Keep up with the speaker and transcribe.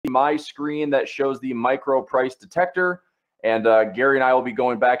my screen that shows the micro price detector. And Gary and I will be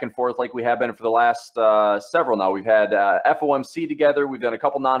going back and forth like we have been for the last several now. We've had FOMC together. We've done a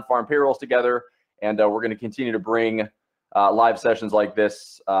couple non-farm payrolls together. And we're going to continue to bring live sessions like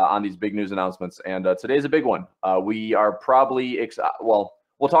this on these big news announcements. And today's a big one. We are probably, well,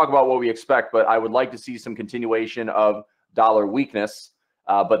 we'll talk about what we expect, but I would like to see some continuation of dollar weakness.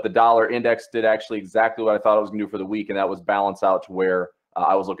 But the dollar index did actually exactly what I thought it was going to do for the week, and that was balance out to where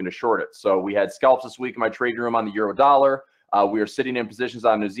I was looking to short it. So we had scalps this week in my trading room on the euro dollar. We are sitting in positions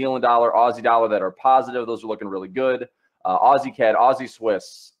on New Zealand dollar, Aussie dollar that are positive. Those are looking really good. Aussie CAD, Aussie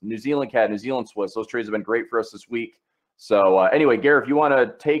Swiss, New Zealand CAD, New Zealand Swiss. Those trades have been great for us this week. So anyway, Gary, if you want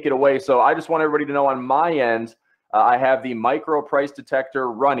to take it away. So I just want everybody to know on my end, I have the micro price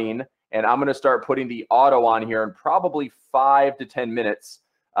detector running, and I'm going to start putting the auto on here in probably 5 to 10 minutes,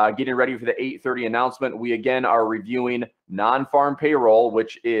 getting ready for the 8:30 announcement. We, again, are reviewing non-farm payroll,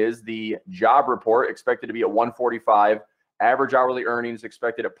 which is the job report expected to be at 145, average hourly earnings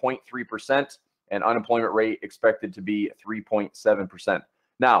expected at 0.3%, and unemployment rate expected to be 3.7%.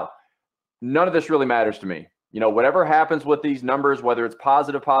 Now, none of this really matters to me. You know, whatever happens with these numbers, whether it's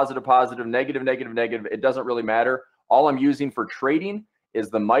positive, positive, positive, negative, negative, negative, it doesn't really matter. All I'm using for trading is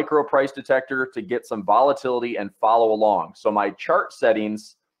the micro price detector to get some volatility and follow along. So my chart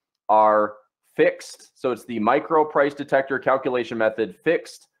settings are fixed. So it's the micro price detector calculation method,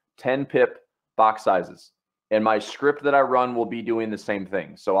 fixed 10 pip box sizes. And my script that I run will be doing the same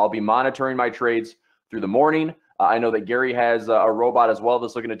thing. So I'll be monitoring my trades through the morning. I know that Gary has a robot as well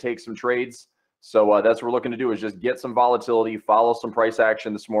that's looking to take some trades. So that's what we're looking to do, is just get some volatility, follow some price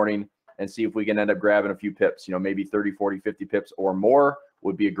action this morning, and see if we can end up grabbing a few pips. You know, maybe 30, 40, 50 pips or more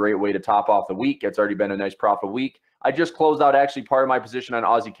would be a great way to top off the week. It's already been a nice profit week. I just closed out actually part of my position on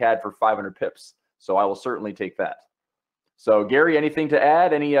Aussie CAD for 500 pips. So I will certainly take that. So Gary, anything to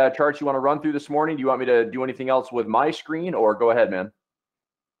add? Any charts you want to run through this morning? Do you want me to do anything else with my screen, or go ahead, man?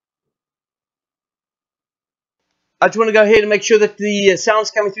 I just want to go ahead and make sure that the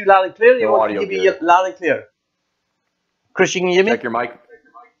sound's coming through loud and clear. You want to give me loud and clear. Chris, you can hear me? Check your mic.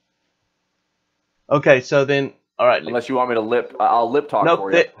 Okay, so then, all right. Unless you want me to lip, I'll lip talk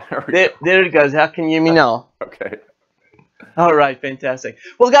for you. There it goes. How can you hear me now? Okay. All right, fantastic.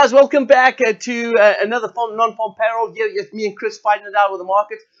 Well, guys, welcome back to another non-farm payroll. Here, it's me and Chris fighting it out with the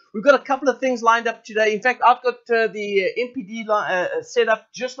markets. We've got a couple of things lined up today. In fact, I've got the MPD set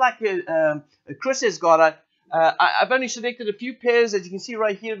up just like Chris has got it. I've only selected a few pairs, as you can see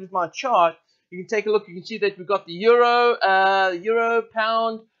right here with my chart. You can take a look. You can see that we've got the euro,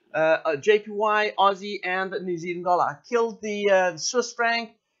 pound, JPY, Aussie, and the New Zealand dollar. I killed the Swiss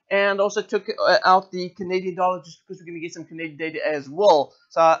franc and also took out the Canadian dollar just because we're going to get some Canadian data as well.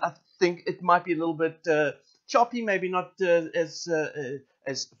 So I think it might be a little bit choppy, maybe not as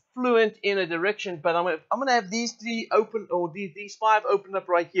fluent in a direction. But I'm going to have these three open, or these five open up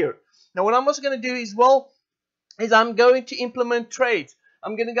right here. Now, what I'm also going to do is I'm going to implement trades.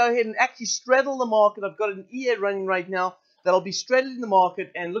 I'm going to go ahead and actually straddle the market. I've got an EA running right now that'll be straddling the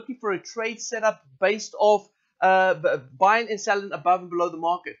market and looking for a trade setup based off buying and selling above and below the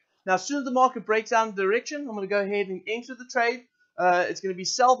market. Now, as soon as the market breaks down the direction, I'm going to go ahead and enter the trade. It's going to be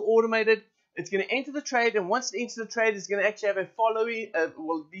self-automated. It's going to enter the trade, and once it enters the trade, it's going to actually have a following,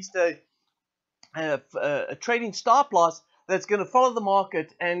 well, at least a trading stop loss that's going to follow the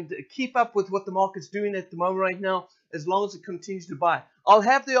market and keep up with what the market's doing at the moment right now, as long as it continues to buy. I'll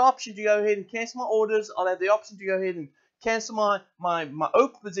have the option to go ahead and cancel my orders. I'll have the option to go ahead and cancel my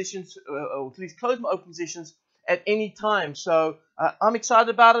open positions, or at least close my open positions at any time. So I'm excited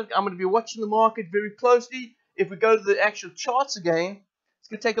about it. I'm going to be watching the market very closely. If we go to the actual charts again, let's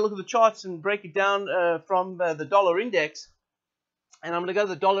go take a look at the charts and break it down from the dollar index. And I'm going to go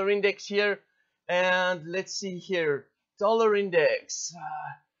to the dollar index here, and let's see here. Dollar index.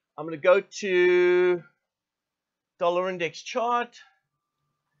 I'm going to go to dollar index chart,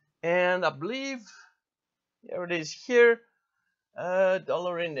 and I believe there it is here.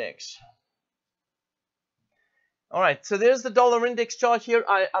 Dollar index. All right, so there's the dollar index chart here.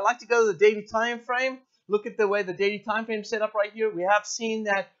 I like to go to the daily time frame. Look at the way the daily time frame is set up right here. We have seen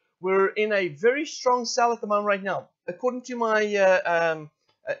that we're in a very strong sell at the moment right now. According to my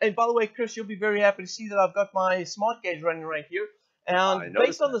and by the way, Chris, you'll be very happy to see that I've got my smart gauge running right here. And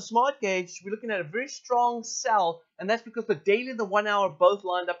based on the smart gauge, we're looking at a very strong sell, and that's because the daily and the 1 hour both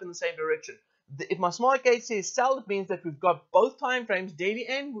lined up in the same direction. If my smart gauge says sell, it means that we've got both time frames, daily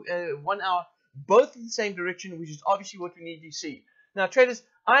and 1 hour, both in the same direction, which is obviously what we need to see. Now, traders,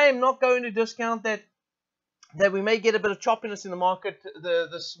 I am not going to discount that we may get a bit of choppiness in the market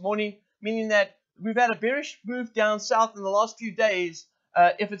this morning, meaning that we've had a bearish move down south in the last few days.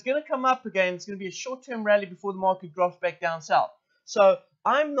 if it's going to come up again, it's going to be a short-term rally before the market drops back down south. So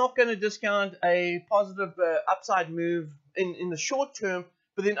I'm not going to discount a positive upside move in the short term,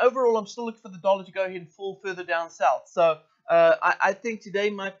 but then overall, I'm still looking for the dollar to go ahead and fall further down south. So I think today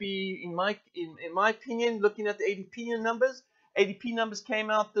might be, in my opinion, looking at the ADP numbers. ADP numbers came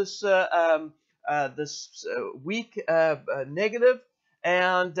out this week negative,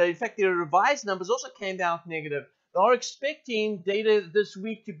 and in fact, the revised numbers also came out negative. They are expecting data this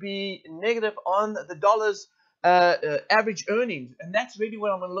week to be negative on the dollar's average earnings, and that's really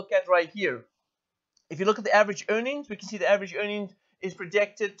what I'm going to look at right here. If you look at the average earnings, we can see the average earnings is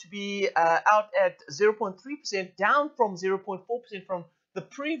projected to be out at 0.3%, down from 0.4% from the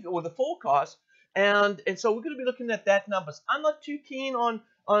the forecast, and so we're going to be looking at that numbers. I'm not too keen on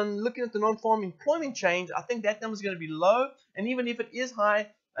looking at the non-farm employment change. I think that number is going to be low, and even if it is high,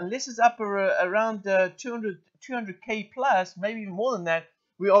 unless it's up around 200K plus, maybe even more than that,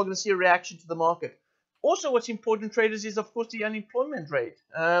 we are going to see a reaction to the market. Also, what's important, traders, is of course the unemployment rate.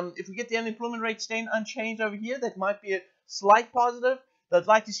 If we get the unemployment rate staying unchanged over here, that might be a slight positive. I'd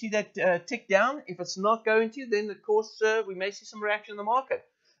like to see that tick down. If it's not going to, then of course we may see some reaction in the market.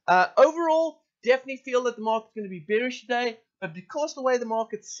 Overall, definitely feel that the market's going to be bearish today, but because the way the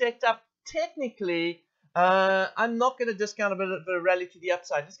market's set up technically, I'm not going to discount a bit of a rally to the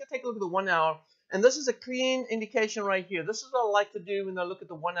upside. Let's go take a look at the 1 hour, and this is a clean indication right here. This is what I like to do when I look at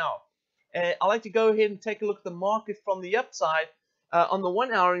the 1 hour. I like to go ahead and take a look at the market from the upside on the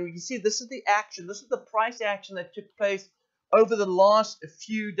 1 hour, and you can see this is the action. This is the price action that took place over the last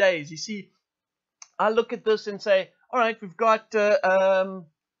few days. You see, I look at this and say, all right, we've got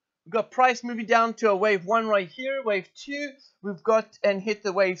price moving down to a wave 1 right here, wave 2. We've got and hit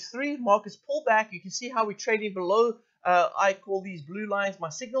the wave 3. Markets pull back. You can see how we're trading below. I call these blue lines my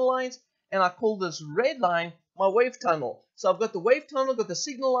signal lines, and I call this red line my wave tunnel. So I've got the wave tunnel, got the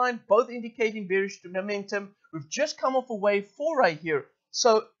signal line, both indicating bearish momentum. We've just come off a wave 4 right here.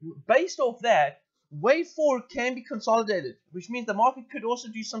 So based off that, wave 4 can be consolidated, which means the market could also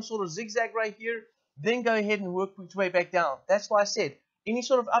do some sort of zigzag right here, then go ahead and work its way back down. That's why I said any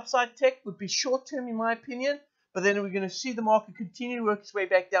sort of upside tech would be short term in my opinion, but then we're going to see the market continue to work its way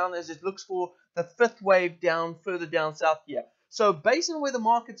back down as it looks for the 5th wave down, further down south here. So based on where the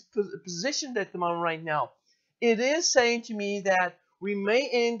market's positioned at the moment right now, it is saying to me that we may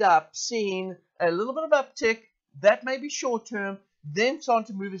end up seeing a little bit of uptick. That may be short term, then start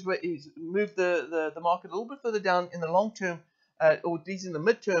to move the market a little bit further down in the long term, or at least in the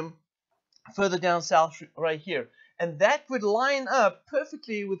midterm, further down south right here. And that would line up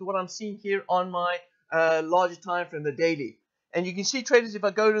perfectly with what I'm seeing here on my larger time frame, the daily. And you can see, traders, if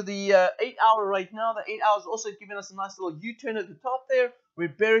I go to the 8 hour right now, the 8 hours also giving us a nice little U-turn at the top there. We're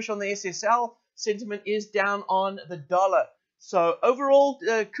bearish on the SSL. Sentiment is down on the dollar. So overall,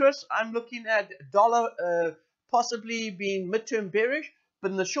 Chris, I'm looking at dollar possibly being midterm bearish,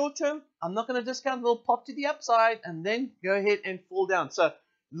 but in the short term, I'm not going to discount. A little pop to the upside and then go ahead and fall down. So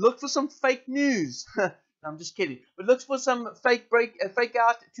look for some fake news. I'm just kidding, but look for some fake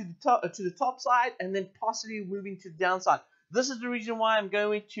out to the top side, and then possibly moving to the downside. This is the reason why I'm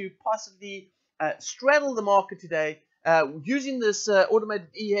going to possibly straddle the market today. Using this automated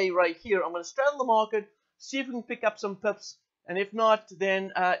EA right here, I'm going to straddle the market, see if we can pick up some pips, and if not,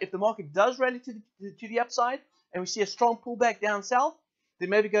 then if the market does rally to the upside and we see a strong pullback down south, then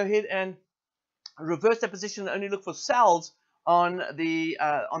maybe go ahead and reverse that position and only look for sells on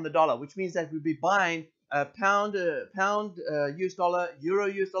the dollar, which means that we'll be buying pound US dollar, euro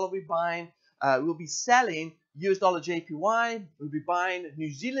US dollar. We're buying. We'll be selling US dollar JPY. We'll be buying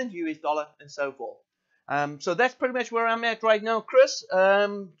New Zealand US dollar, and so forth. So that's pretty much where I'm at right now, Chris.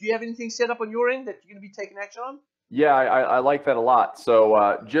 Do you have anything set up on your end that you're going to be taking action on? Yeah, I like that a lot.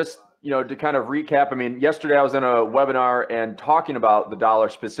 So just, to kind of recap, I mean, yesterday I was in a webinar and talking about the dollar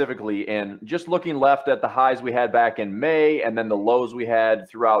specifically, and just looking left at the highs we had back in May and then the lows we had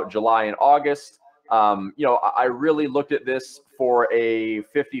throughout July and August. I really looked at this for a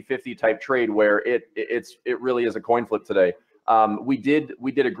 50-50 type trade where it really is a coin flip today. We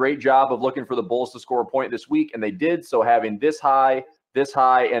did a great job of looking for the bulls to score a point this week, and they did. So having this high,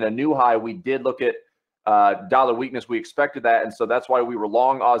 and a new high, we did look at dollar weakness. We expected that, and so that's why we were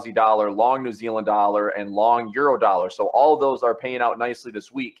long Aussie dollar, long New Zealand dollar, and long euro dollar. So all of those are paying out nicely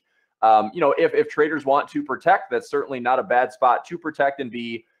this week. If traders want to protect, that's certainly not a bad spot to protect and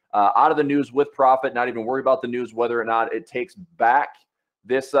be out of the news with profit, not even worry about the news, whether or not it takes back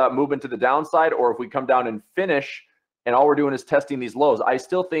this movement to the downside, or if we come down and finish and all we're doing is testing these lows. I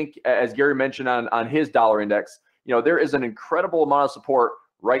still think, as Gary mentioned on his dollar index, there is an incredible amount of support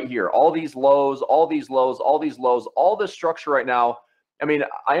right here. All these lows, all these lows, all these lows, all this structure right now. I mean,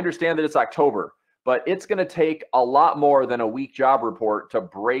 I understand that it's October, but it's going to take a lot more than a weak job report to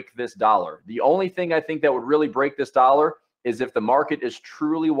break this dollar. The only thing I think that would really break this dollar is if the market is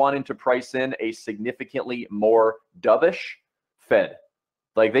truly wanting to price in a significantly more dovish Fed.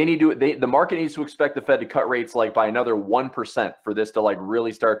 Like the market needs to expect the Fed to cut rates like by another 1% for this to like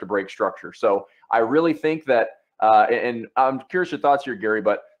really start to break structure. So I really think that, and I'm curious your thoughts here, Gary,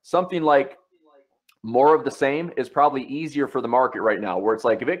 but something like more of the same is probably easier for the market right now, where it's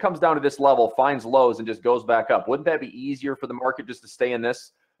like if it comes down to this level, finds lows and just goes back up, wouldn't that be easier for the market just to stay in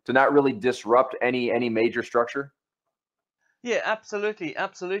this, to not really disrupt any major structure? Yeah, absolutely,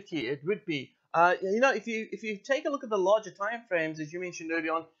 absolutely, it would be. You know, if you take a look at the larger time frames, as you mentioned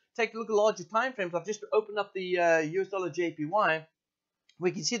earlier on, take a look at larger time frames. I've just opened up the US dollar JPY.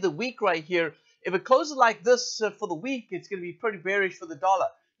 We can see the week right here. If it closes like this for the week, it's going to be pretty bearish for the dollar.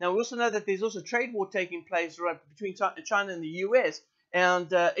 Now, we also know that there's also a trade war taking place right between China and the US.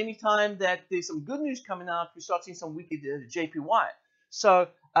 And anytime that there's some good news coming out, we start seeing some weaker JPY. So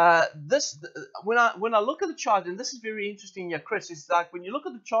when I look at the chart, and this is very interesting, yeah, Chris, it's like when you look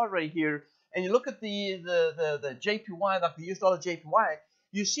at the chart right here, and you look at the JPY, like the US dollar JPY,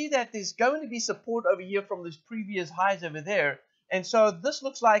 you see that there's going to be support over here from those previous highs over there. And so this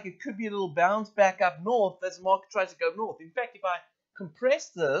looks like it could be a little bounce back up north as the market tries to go north. In fact, if I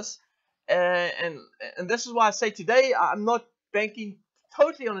compress this, and this is why I say today I'm not banking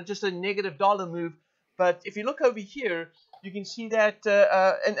totally on just a negative dollar move. But if you look over here, you can see that,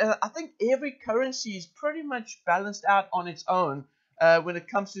 and I think every currency is pretty much balanced out on its own when it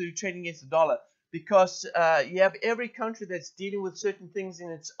comes to trading against the dollar, because you have every country that's dealing with certain things in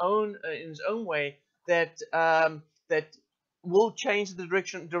its own way that will change the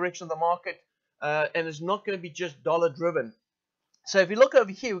direction of the market, and it's not going to be just dollar driven. So if you look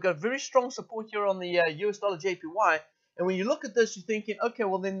over here, we've got very strong support here on the US dollar JPY, and when you look at this, you're thinking, okay,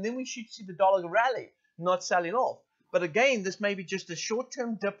 well then we should see the dollar rally, not selling off. But again, this may be just a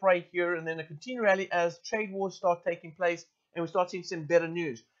short-term dip right here, and then a continued rally as trade wars start taking place, and we start seeing some better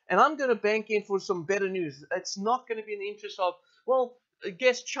news. And I'm going to bank in for some better news. It's not going to be in the interest of, well, I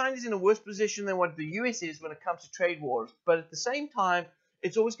guess China's in a worse position than what the US is when it comes to trade wars. But at the same time,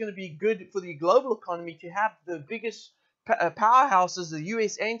 it's always going to be good for the global economy to have the biggest powerhouses, the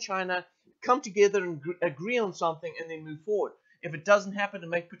US and China, come together and agree on something and then move forward. If it doesn't happen, it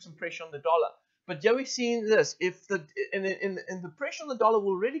may put some pressure on the dollar. But yeah, we've seen this. If the pressure on the dollar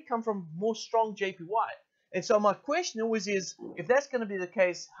will really come from more strong JPY. And so my question always is, if that's going to be the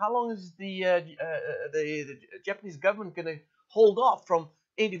case, how long is the Japanese government going to hold off from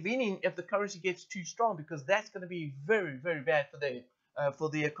intervening if the currency gets too strong? Because that's going to be very, very bad for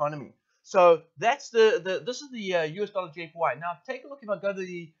the economy. So that's this is the US dollar JPY. Now take a look. If I go to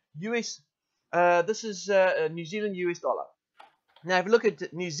the US, this is New Zealand US dollar. Now if you look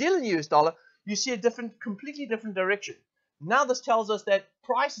at New Zealand US dollar, you see a completely different direction. Now this tells us that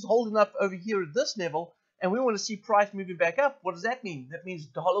price is holding up over here at this level, and we want to see price moving back up. What does that mean? That means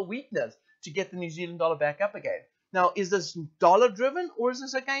dollar weakness to get the New Zealand dollar back up again. Now, is this dollar driven or is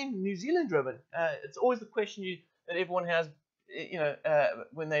this again New Zealand driven? It's always the question that everyone has,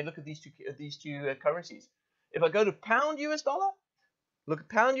 when they look at these two currencies. If I go to pound US dollar, look at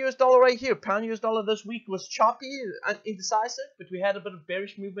pound US dollar right here. Pound US dollar this week was choppy, indecisive, but we had a bit of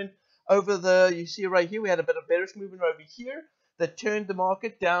bearish movement over you see right here, we had a bit of bearish movement over here that turned the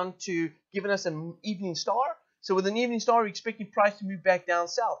market down to giving us an evening star. So with an evening star, we're expecting price to move back down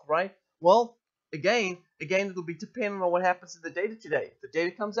south, right? Well, again, it'll be dependent on what happens to the data today. If the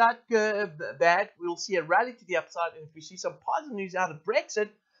data comes out bad, we'll see a rally to the upside. And if we see some positive news out of Brexit,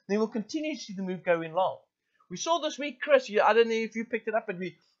 then we'll continue to see the move going long. We saw this week, Chris, I don't know if you picked it up, but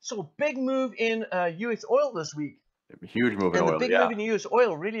we saw a big move in US oil this week. Huge move in oil, the big move in US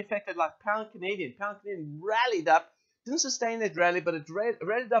oil really affected like pound Canadian. Pound Canadian rallied up, didn't sustain that rally, but it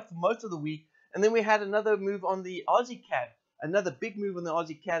rallied up for most of the week. And then we had another move on the Aussie CAD, another big move on the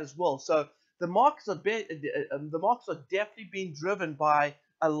Aussie CAD as well. So the markets are definitely being driven by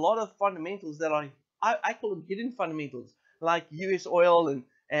a lot of fundamentals that are, I call them hidden fundamentals, like US oil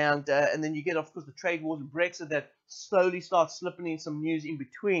and then you get, of course, the trade wars and Brexit that slowly start slipping in some news in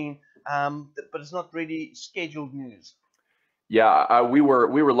between, but it's not really scheduled news. Yeah, we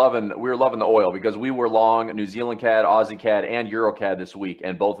were loving the oil because we were long New Zealand CAD, Aussie CAD, and Euro CAD this week,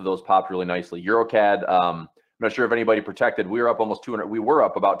 and both of those popped really nicely. Euro CAD, I'm not sure if anybody protected. We were up almost 200. We were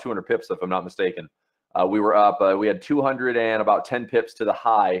up about 200 pips, if I'm not mistaken. We were up. We had 200 and about 10 pips to the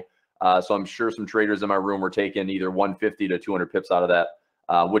high. So I'm sure some traders in my room were taking either 150 to 200 pips out of that,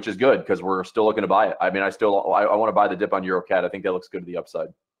 which is good because we're still looking to buy it. I mean, I want to buy the dip on Euro CAD. I think that looks good to the upside.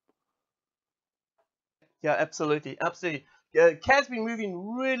 Yeah, absolutely, absolutely. CAD's been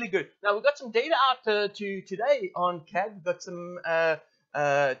moving really good. Now we've got some data out today on CAD. We've got some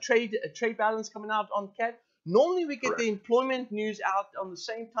trade balance coming out on CAD. Normally we get the employment news out on the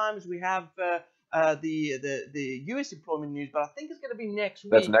same time as we have the U.S. employment news, but I think it's going to be next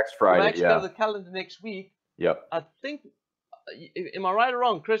week. That's next Friday. We'll actually go to the calendar next week. Yep. I think. Am I right or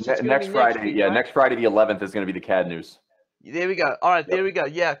wrong, Chris? It's next Friday. Week, right? Next Friday the 11th is going to be the CAD news. There we go. All right, there we go.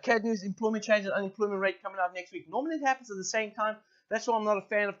 Yeah, CAD news, employment changes, unemployment rate coming out next week. Normally it happens at the same time. That's why I'm not a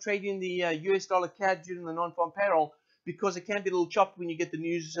fan of trading the US dollar CAD during the non-farm payroll, because it can be a little choppy when you get the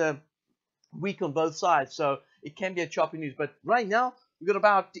news week on both sides. So it can be a choppy news. But right now, we've got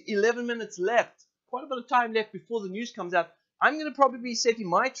about 11 minutes left. Quite a bit of time left before the news comes out. I'm going to probably be setting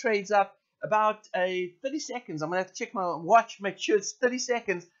my trades up about 30 seconds. I'm going to have to check my watch, make sure it's 30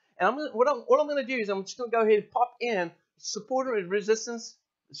 seconds. And what I'm going to do is I'm just going to go ahead and pop in support and resistance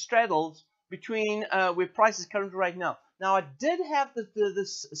straddles between where price is currently right now. Now I did have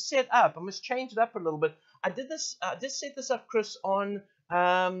this set up. I must change it up a little bit. I did set this up, Chris, on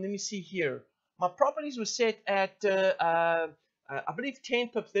let me see here. My properties were set at I believe 10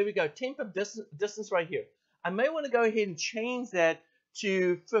 pips. There we go, 10 pip distance right here. I may want to go ahead and change that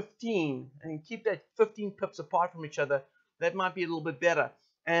to 15 and keep that 15 pips apart from each other. That might be a little bit better.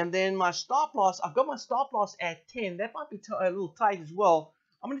 And then my stop loss, I've got my stop loss at 10. That might be a little tight as well.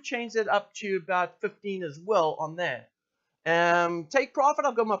 I'm going to change that up to about 15 as well on that. Take profit,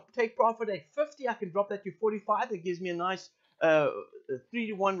 I've got my take profit at 50. I can drop that to 45. That gives me a nice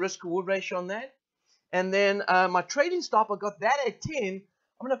 3-to-1 risk-reward ratio on that. And then my trading stop, I got that at 10.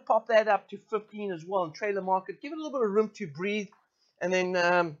 I'm going to pop that up to 15 as well and trade the market. Give it a little bit of room to breathe. And then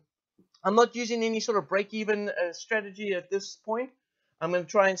I'm not using any sort of break-even strategy at this point. I'm going to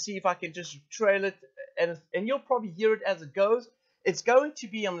try and see if I can just trail it, and you'll probably hear it as it goes. It's going to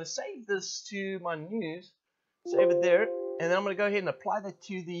be, I'm going to save this to my news, save it there, and then I'm going to go ahead and apply that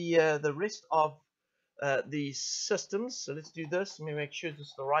to the rest of the systems. So let's do this. Let me make sure this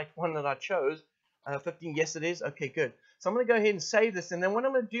is the right one that I chose. 15, yes it is. Okay, good. So I'm going to go ahead and save this, and then what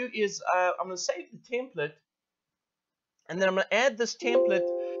I'm going to do is I'm going to save the template, and then I'm going to add this template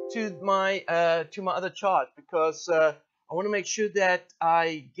to my other chart, because I want to make sure that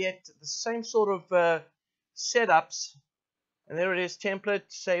I get the same sort of setups. And there it is, template,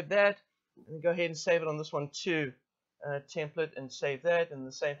 save that. And go ahead and save it on this one too. Template and save that, and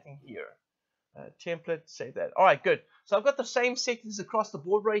the same thing here. Template, save that. All right, good. So I've got the same settings across the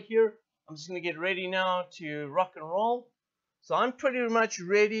board right here. I'm just going to get ready now to rock and roll. So I'm pretty much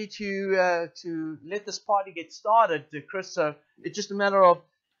ready to let this party get started, Chris. So it's just a matter of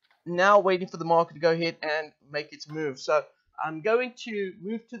now waiting for the market to go ahead and make its move. So I'm going to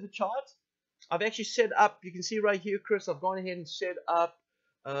move to the chart. I've actually set up, you can see right here, Chris, I've gone ahead and set up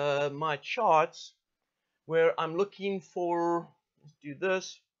my charts where I'm looking for, let's do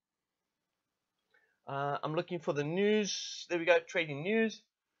this. I'm looking for the news. There we go, trading news.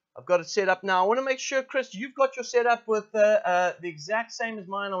 I've got it set up now. I want to make sure, Chris, you've got your setup with the exact same as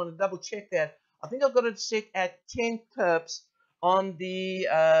mine. I want to double check that. I think I've got it set at 10 pips on the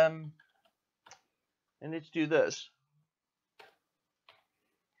and let's do this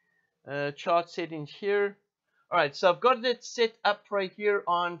chart settings here. All right, so I've got it set up right here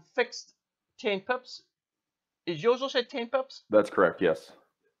on fixed 10 pips. Is yours also 10 pips? That's correct, yes.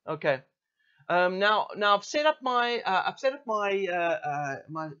 Okay. Now I've set up my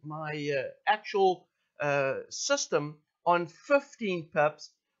actual system on 15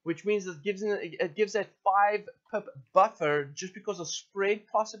 pips, which means it gives that 5 pip buffer just because of spread.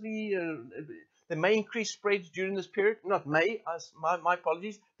 Possibly they may increase spreads during this period. Not may, my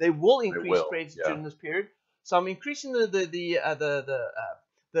apologies. They will increase spreads during this period. So I'm increasing the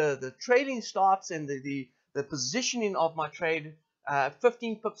trading stops and the positioning of my trade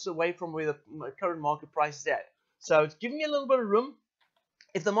 15 pips away from where the current market price is at. So it's giving me a little bit of room.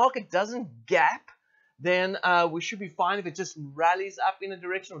 If the market doesn't gap, then we should be fine. If it just rallies up in a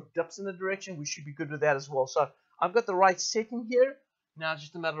direction or dips in a direction, we should be good with that as well. So I've got the right setting here. Now it's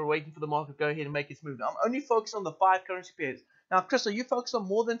just a matter of waiting for the market to go ahead and make its move. I'm only focused on the 5 currency pairs. Now, Chris, are you focused on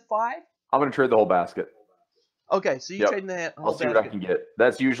more than 5? I'm going to trade the whole basket. Okay, so you're trading the whole I'll see what I can get.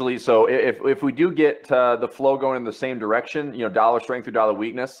 That's usually, so if we do get the flow going in the same direction, dollar strength or dollar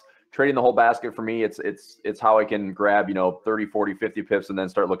weakness, trading the whole basket for me, it's how I can grab, 30, 40, 50 pips and then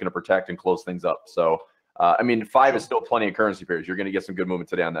start looking to protect and close things up. So, 5 is still plenty of currency pairs. You're going to get some good movement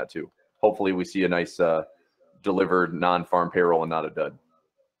today on that too. Hopefully we see a nice delivered non-farm payroll and not a dud.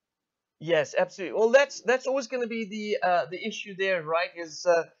 Yes, absolutely. Well, that's always going to be the issue there, right? Is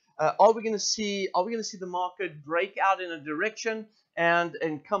are we going to see the market break out in a direction and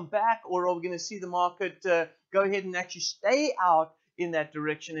come back, or are we going to see the market go ahead and actually stay out in that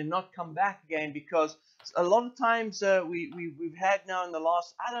direction and not come back again? Because a lot of times we've had now in the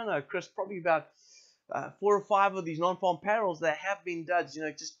last, I don't know, Chris, probably about 4 or 5 of these non-farm payrolls that have been duds,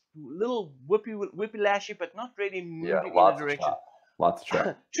 just little whippy-lashy, but not really moving in a direction. Lots of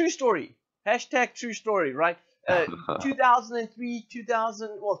chat. True story. Hashtag true story, right? 2003,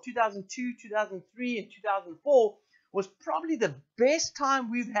 2002, 2003, and 2004 was probably the best time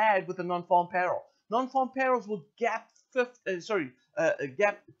we've had with the non-farm payroll. Non-farm payrolls will gap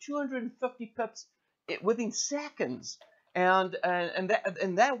 250 pips within seconds, and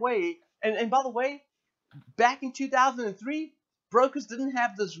that way. And by the way, back in 2003, brokers didn't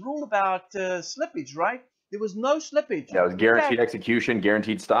have this rule about slippage, right? There was no slippage. Yeah, it was guaranteed execution,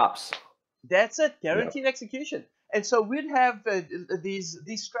 guaranteed stops. That's it, guaranteed execution. And so we'd have these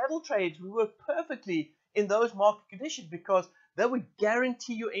straddle trades. We work perfectly in those market conditions because they would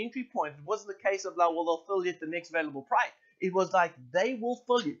guarantee your entry point. It wasn't the case of like, well, they'll fill you at the next available price. It was like they will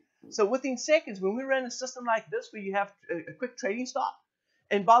fill you. So within seconds, when we ran a system like this where you have a quick trading stop,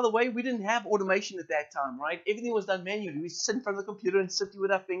 and by the way, we didn't have automation at that time, right? Everything was done manually. We sit in front of the computer and sit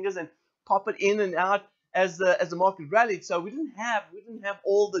with our fingers and pop it in and out as the market rallied. So we didn't have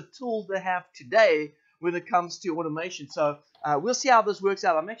all the tools they have today when it comes to automation. So we'll see how this works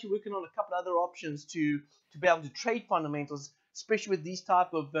out. I'm actually working on a couple other options to be able to trade fundamentals, especially with these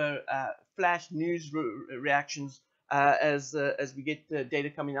type of flash news reactions as we get data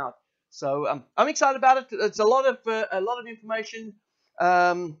coming out. So I'm excited about it. It's a lot of information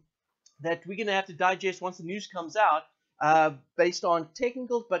that we're going to have to digest once the news comes out based on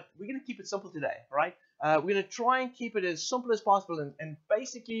technicals, but we're going to keep it simple today, right? We're going to try and keep it as simple as possible, and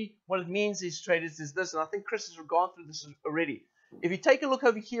basically what it means is, traders, is this, and I think Chris has gone through this already. If you take a look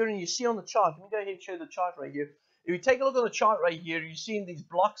over here and you see on the chart, let me go ahead and show the chart right here. If you take a look on the chart right here, you're seeing these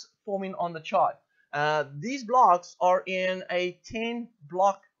blocks forming on the chart. These blocks are in a 10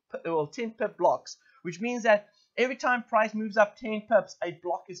 pip blocks, which means that every time price moves up 10 pips, a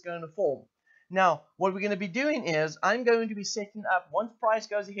block is going to form. Now, what we're going to be doing is I'm going to be setting up, once price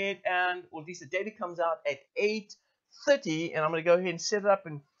goes ahead and, or at least the data comes out at 8:30, and I'm going to go ahead and set it up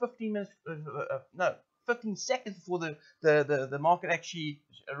in 15 seconds before the market actually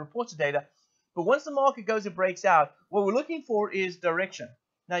reports the data. But once the market goes and breaks out, what we're looking for is direction.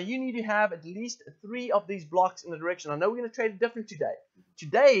 Now, you need to have at least 3 of these blocks in the direction. I know we're going to trade different today.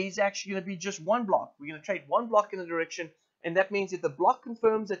 Today is actually going to be just one block. We're going to trade one block in the direction, and that means if the block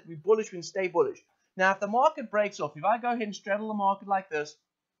confirms that we're bullish, we can stay bullish. Now, if the market breaks off, if I go ahead and straddle the market like this,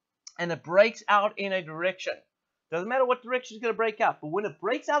 and it breaks out in a direction, doesn't matter what direction it's going to break out, but when it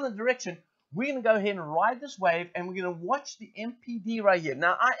breaks out in a direction, we're going to go ahead and ride this wave, and we're going to watch the MPD right here.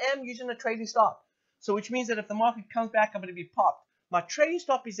 Now, I am using a trading stop, so which means that if the market comes back, I'm going to be popped. My trading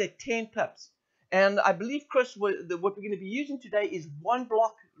stop is at 10 pips. And I believe, Chris, what we're going to be using today is one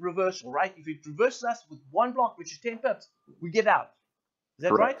block reversal, right? If it reverses us with one block, which is 10 pips, we get out. Is that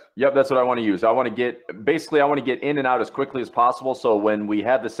Correct. right? Yep, that's what I want to use. I want to get in and out as quickly as possible. So when we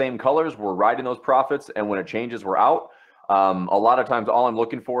have the same colors, we're riding those profits. And when it changes, we're out. A lot of times, all I'm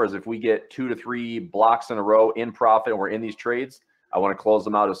looking for is if we get 2 to 3 blocks in a row in profit and we're in these trades, I want to close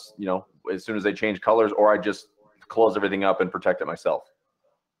them out as soon as they change colors, or I just close everything up and protect it myself.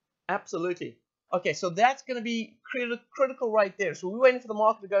 Absolutely. Okay, so that's going to be critical right there. So we're waiting for the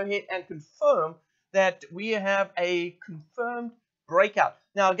market to go ahead and confirm that we have a confirmed breakout.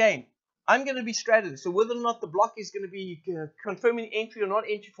 Now, again, I'm going to be straddling. So whether or not the block is going to be confirming entry or not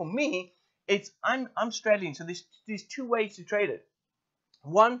entry for me, I'm straddling. So there's 2 ways to trade it.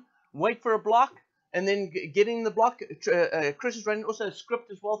 One, wait for a block and then getting the block. Chris is running also a script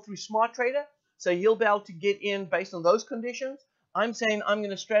as well through Smart Trader. So he'll be able to get in based on those conditions. I'm saying I'm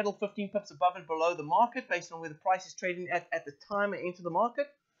going to straddle 15 pips above and below the market based on where the price is trading at the time I enter the market.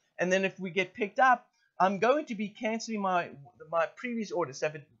 And then if we get picked up, I'm going to be canceling my previous order. So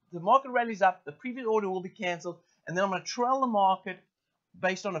if the market rallies up, the previous order will be canceled. And then I'm going to trail the market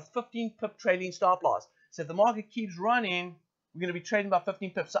based on a 15 pip trading stop loss. So if the market keeps running, we're going to be trading by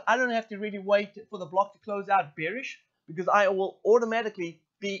 15 pips. So I don't have to really wait for the block to close out bearish, because I will automatically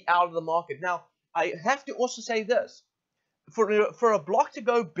be out of the market. Now, I have to also say this. For a block to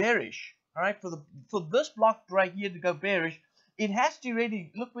go bearish, all right, for this block right here to go bearish, it has to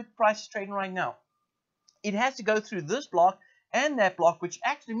really look where the price is trading right now. It has to go through this block and that block, which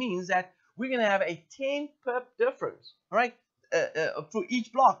actually means that we're going to have a 10 pip difference, all right, for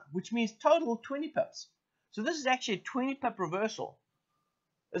each block, which means total 20 pips. So this is actually a 20 pip reversal.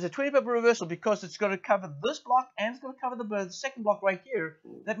 It's a 20 pip reversal because it's going to cover this block and it's going to cover the second block right here.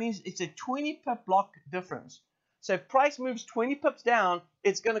 That means it's a 20 pip block difference. So if price moves 20 pips down,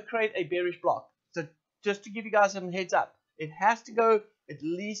 it's going to create a bearish block. So just to give you guys some heads up, it has to go at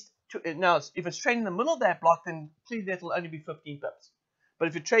least now, if it's trading in the middle of that block, then clearly that will only be 15 pips. But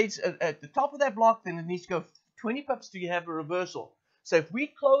if it trades at the top of that block, then it needs to go 20 pips to have a reversal. So if we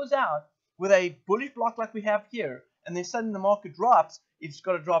close out with a bullish block like we have here, and then suddenly the market drops, it's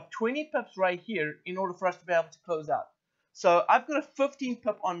got to drop 20 pips right here in order for us to be able to close out. So I've got a 15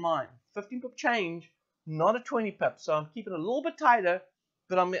 pip on mine, 15 pip change, not a 20 pip. So I'm keeping it a little bit tighter,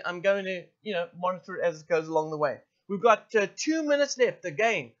 but I'm going to monitor it as it goes along the way. We've got 2 minutes left.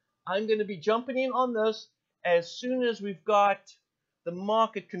 Again, I'm going to be jumping in on this as soon as we've got the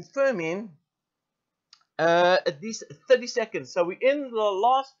market confirming at least 30 seconds. So we're in the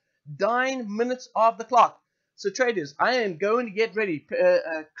last 9 minutes of the clock. So traders, I am going to get ready.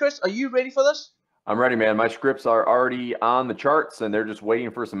 Chris, are you ready for this? I'm ready, man. My scripts are already on the charts, and they're just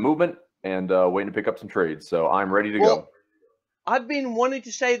waiting for some movement and waiting to pick up some trades. So I'm ready to go. I've been wanting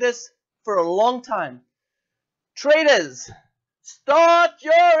to say this for a long time. Traders, start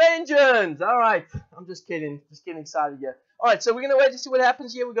your engines. All right. I'm just kidding. Just getting excited here. All right. So we're going to wait to see what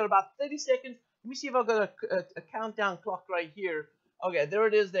happens here. We've got about 30 seconds. Let me see if I've got a countdown clock right here. Okay. There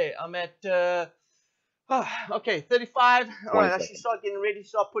it is there. I'm at, okay, 35. All right. I should start getting ready to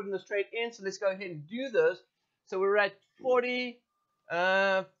start putting this trade in. So let's go ahead and do this. So we're at 40.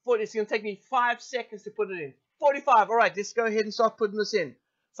 40. It's going to take me 5 seconds to put it in. 45. All right. Let's go ahead and start putting this in.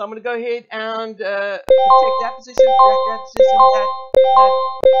 So I'm going to go ahead and protect that position, that position, that,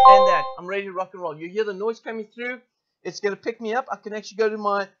 and that. I'm ready to rock and roll. You hear the noise coming through. It's going to pick me up. I can actually go to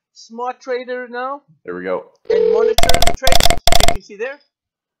my smart trader now. There we go. And monitor the trade. You can see there.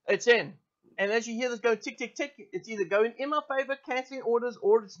 It's in. And as you hear this go tick, tick, tick, it's either going in my favor, canceling orders,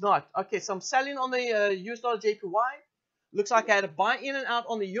 or it's not. Okay, so I'm selling on the US dollar JPY. Looks like I had a buy in and out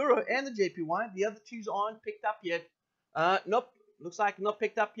on the euro and the JPY. The other twos aren't picked up yet. Nope. Looks like not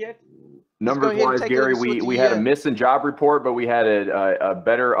picked up yet. Numbers-wise, Gary, we had a miss in job report, but we had a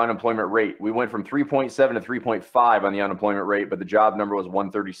better unemployment rate. We went from 3.7 to 3.5 on the unemployment rate, but the job number was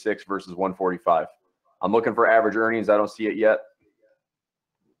 136 versus 145. I'm looking for average earnings. I don't see it yet.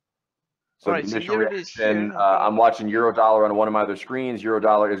 So the initial reaction, I'm watching euro dollar on one of my other screens. Euro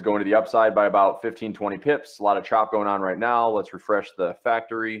dollar is going to the upside by about 15, 20 pips. A lot of chop going on right now. Let's refresh the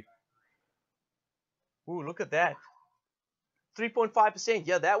factory. Ooh, look at that. 3.5%.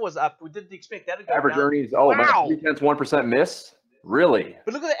 Yeah, that was up. We didn't expect that to go average down. Earnings. Oh, wow. 0.3% miss. Really?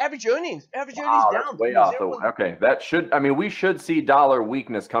 But look at the average earnings. Average earnings down. Way off. Okay, that should. I mean, we should see dollar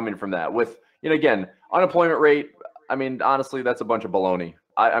weakness coming from that. With again, unemployment rate. I mean, honestly, that's a bunch of baloney.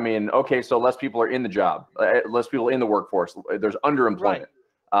 I mean, okay, so less people are in the job, less people in the workforce. There's underemployment.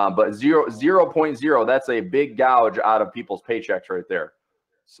 Right. But 0.0. That's a big gouge out of people's paychecks right there.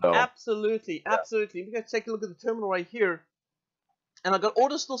 So absolutely. We're going to take a look at the terminal right here. And I've got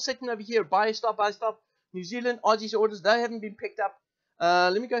orders still sitting over here. Buy, stop, buy, stop. New Zealand, Aussie's orders, they haven't been picked up.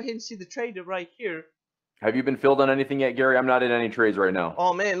 Let me go ahead and see the trader right here. Have you been filled on anything yet, Gary? I'm not in any trades right now.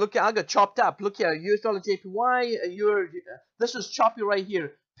 Oh, man, look, I got chopped up. Look here, US dollar JPY, euro. This is choppy right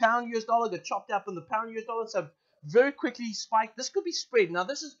here. Pound US dollar got chopped up on the pound US dollar. So very quickly spiked. This could be spread. Now,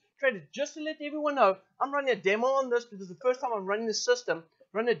 this is traded just to let everyone know. I'm running a demo on this because the first time I'm running the system.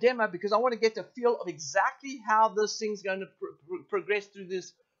 Run a demo because I want to get a feel of exactly how this thing's going to progress through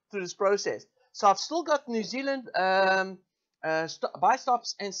this process. So I've still got New Zealand buy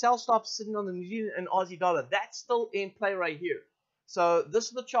stops and sell stops sitting on the New Zealand and Aussie dollar. That's still in play right here. So this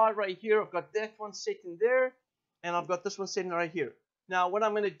is the chart right here. I've got that one sitting there, and I've got this one sitting right here. Now what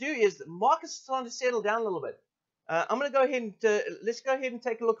I'm going to do is the market's starting to settle down a little bit. I'm going to go ahead and let's go ahead and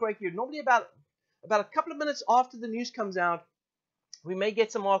take a look right here. Normally about a couple of minutes after the news comes out, we may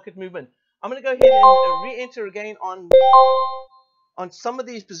get some market movement. I'm going to go ahead and re-enter again on some of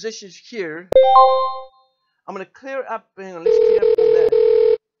these positions here. I'm going to clear up. Hang on, let's clear up all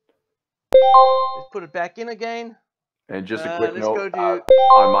that. Let's put it back in again. And just a quick note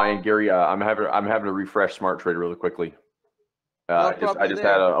on my end, Gary. I'm having to refresh Smart Trader really quickly. I just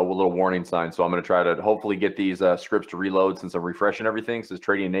had a little warning sign, so I'm going to try to hopefully get these scripts to reload since I'm refreshing everything. Since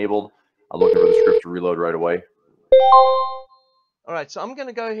trading enabled, I'm looking for the scripts to reload right away. All right, so I'm going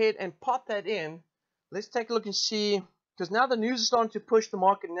to go ahead and pop that in. Let's take a look and see, because now the news is starting to push the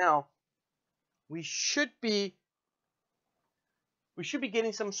market now. We should be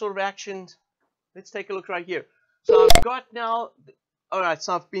getting some sort of action. Let's take a look right here. So I've got now, all right,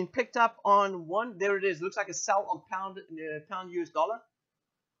 so I've been picked up on one. There it is. Looks like a sell on pound US dollar.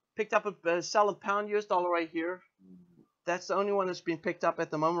 Picked up a sell on pound US dollar right here. That's the only one that's been picked up at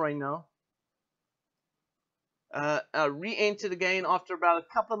the moment right now. Re-entered again after about a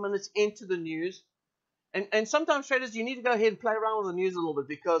couple of minutes into the news. And sometimes traders, you need to go ahead and play around with the news a little bit,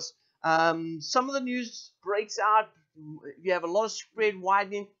 because some of the news breaks out. You have a lot of spread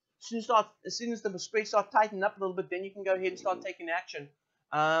widening. As soon as the spread start tightening up a little bit, then you can go ahead and start taking action,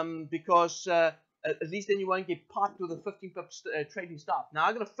 because at least then you won't get popped with a 15-pip trading stop. Now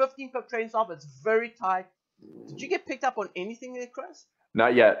I got a 15-pip trading stop. It's very tight. Did you get picked up on anything there, Chris?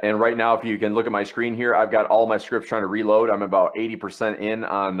 Not yet. And right now, if you can look at my screen here, I've got all my scripts trying to reload. I'm about 80% in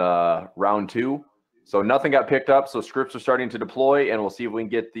on round 2. So nothing got picked up. So scripts are starting to deploy, and we'll see if we can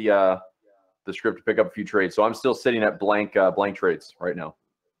get the script to pick up a few trades. So I'm still sitting at blank trades right now.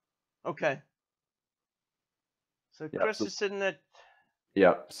 Okay. So Chris is sitting at.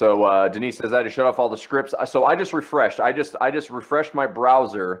 Yeah. So Denise says I had to shut off all the scripts. So I just refreshed. I just refreshed my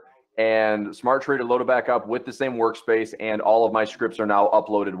browser, and Smart Trader loaded back up with the same workspace, and all of my scripts are now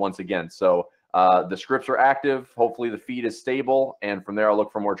uploaded once again. So the scripts are active. Hopefully the feed is stable, and from there I'll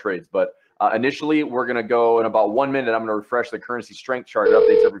look for more trades. But initially, we're going to go in about 1 minute. I'm going to refresh the currency strength chart. It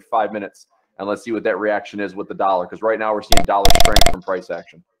updates every 5 minutes, and let's see what that reaction is with the dollar, because right now we're seeing dollar strength from price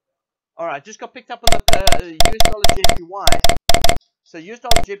action. All right, just got picked up on the US dollar JPY. So US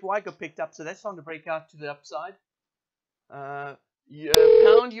dollar JPY got picked up, so that's time to break out to the upside. Pound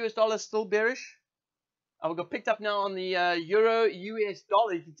US dollar still bearish. We got picked up now on the Euro US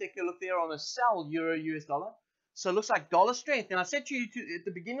dollar. You can take a look there on a sell Euro US dollar. So it looks like dollar strength. And I said to you at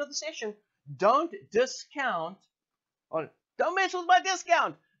the beginning of the session, don't discount, or don't mess with my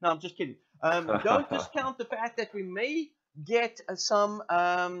discount. No, I'm just kidding. Don't discount the fact that we may get some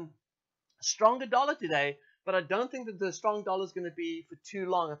stronger dollar today, but I don't think that the strong dollar is going to be for too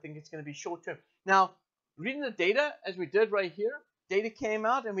long. I think it's going to be short term. Now, reading the data as we did right here, data came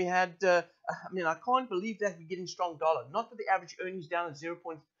out and we had, I mean, I can't believe that we're getting strong dollar. Not with the average earnings down at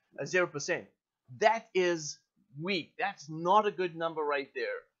 0.0%. That is weak. That's not a good number right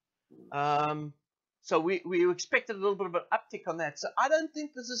there. So we expected a little bit of an uptick on that. So I don't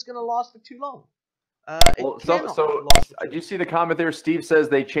think this is going to last for too long. Well, so do you see the comment there? Steve says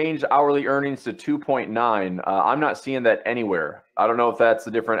they changed hourly earnings to 2.9. I'm not seeing that anywhere. I don't know if that's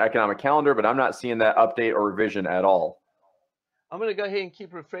a different economic calendar, but I'm not seeing that update or revision at all. I'm going to go ahead and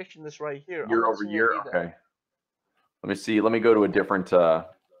keep refreshing this right here. Year over year. Okay. Let me see. Let me go to a different. Let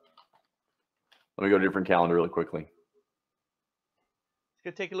me go to a different calendar really quickly. Let's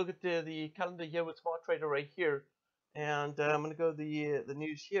go take a look at the calendar here with Smart Trader right here, and I'm going to go to the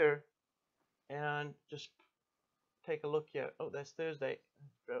news here. And just take a look here. Oh, that's Thursday.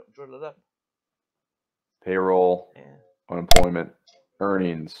 Drill it up. Payroll, unemployment,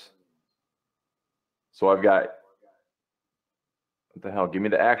 earnings. So I've got, what the hell? Give me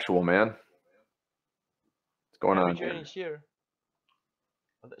the actual, man. What's going on here? Earnings here.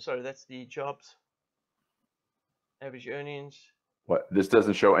 Oh, sorry, that's the jobs. Average earnings. What? This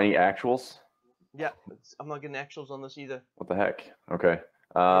doesn't show any actuals? Yeah, I'm not getting actuals on this either. What the heck? Okay.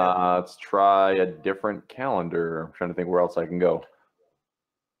 Let's try a different calendar. I'm trying to think where else I can go.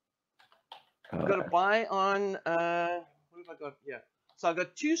 I've got to buy on, what have I got? Yeah. So I've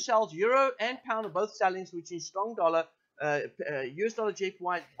got 2 sells, euro and pound are both selling, which is strong dollar. US dollar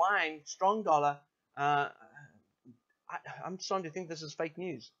JPY is buying, strong dollar. I'm starting to think this is fake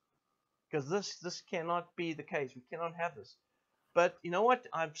news, because this cannot be the case. We cannot have this. But you know what?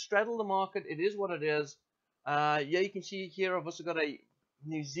 I've straddled the market. It is what it is. Yeah, you can see here I've also got a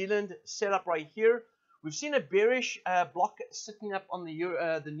New Zealand setup right here. We've seen a bearish block sitting up on the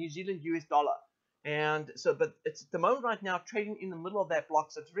New Zealand US dollar, and so, but it's at the moment right now trading in the middle of that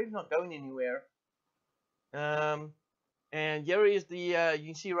block, so it's really not going anywhere. And here is the you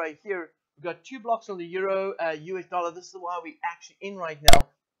can see right here we've got 2 blocks on the euro US dollar. This is why we're actually in right now,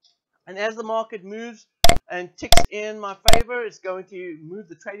 and as the market moves and ticks in my favor, it's going to move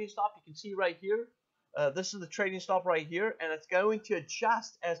the trading stop. You can see right here. This is the trading stop right here, and it's going to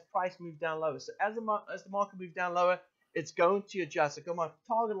adjust as price moves down lower. So as the market moves down lower, it's going to adjust. I got my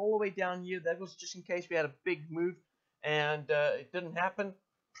target all the way down here. That was just in case we had a big move, and it didn't happen.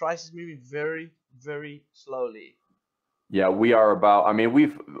 Price is moving very, very slowly. Yeah, we are about, I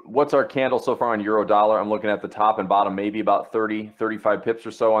mean, what's our candle so far on euro dollar? I'm looking at the top and bottom, maybe about 30, 35 pips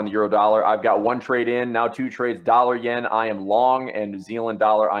or so on the euro dollar. I've got 1 trade in, now 2 trades, dollar yen, I am long, and New Zealand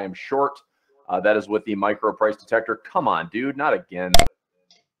dollar, I am short. That is with the micro price detector. Come on, dude, not again.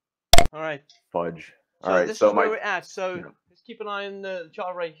 All right. Fudge. All right. This is where we're at. So let's keep an eye on the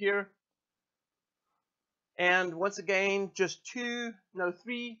chart right here. And once again, just 3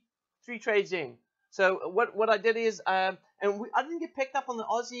 trades in. So what I did is, I didn't get picked up on the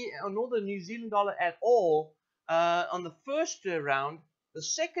Aussie nor the New Zealand dollar at all on the first round. The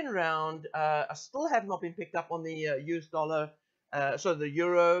second round, I still have not been picked up on the US dollar So the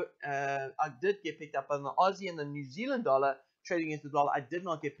euro, I did get picked up on the Aussie and the New Zealand dollar trading against the dollar. I did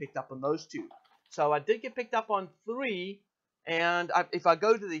not get picked up on those two. So I did get picked up on 3. And if I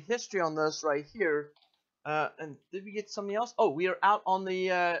go to the history on this right here, and did we get something else? Oh, we are out on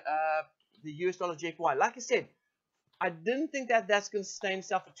the US dollar JPY. Like I said, I didn't think that that's going to sustain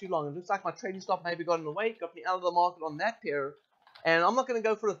itself for too long. It looks like my trading stop maybe got in the way, got me out of the market on that pair. And I'm not going to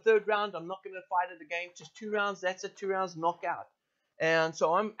go for a 3rd round. I'm not going to fight it again. Just 2 rounds. That's it. 2 rounds, knockout. And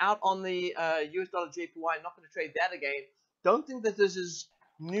so I'm out on the US dollar JPY. Not going to trade that again. Don't think that this is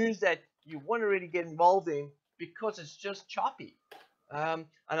news that you want to really get involved in because it's just choppy. And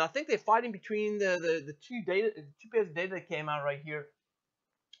I think they're fighting between the two pairs of data that came out right here.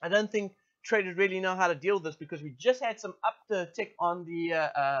 I don't think traders really know how to deal with this because we just had some uptick on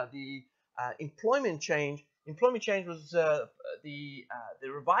the employment change. Employment change was the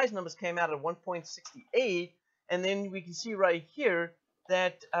revised numbers came out at 1.68, and then we can see right here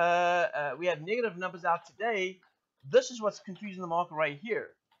that we had negative numbers out today. This is what's confusing the market right here.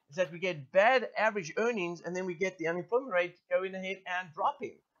 Is that we get bad average earnings, and then we get the unemployment rate going ahead and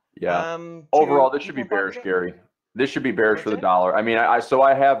dropping. Yeah. Overall, this should be bearish, Gary. This should be bearish for the dollar. I mean, so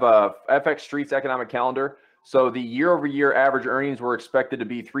I have FX Street's economic calendar. So the year-over-year average earnings were expected to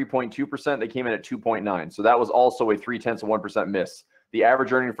be 3.2%. They came in at 2.9. So that was also a 0.3% miss. The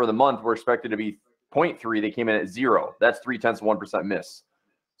average earning for the month were expected to be 0.3. They came in at 0. That's 0.3% miss.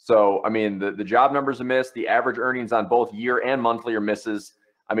 So I mean, the job numbers are missed. The average earnings on both year and monthly are misses.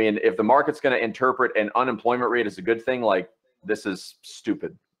 I mean, if the market's going to interpret an unemployment rate as a good thing, like, this is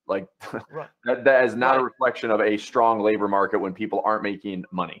stupid. Like, right. that is not a reflection of a strong labor market when people aren't making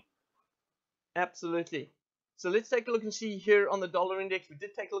money. Absolutely. So let's take a look and see here on the dollar index. We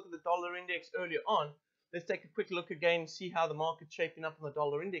did take a look at the dollar index earlier on. Let's take a quick look again and see how the market's shaping up on the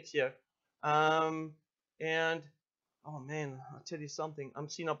dollar index here. And, oh man, I'll tell you something. I'm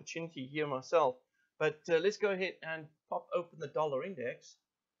seeing opportunity here myself. But let's go ahead and pop open the dollar index.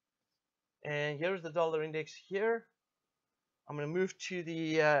 And here's the dollar index here. I'm going to move to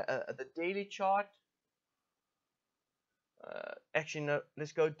the daily chart. Actually, no,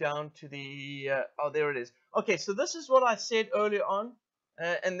 let's go down to the, oh, there it is. Okay, so this is what I said earlier on,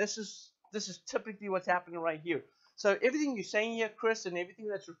 and this is typically what's happening right here. So everything you're saying here, Chris, and everything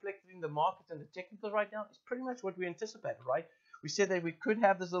that's reflected in the market and the technical right now is pretty much what we anticipated, right? We said that we could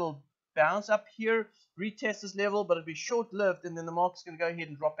have this little bounce up here, retest this level, but it'll be short-lived, and then the market's going to go ahead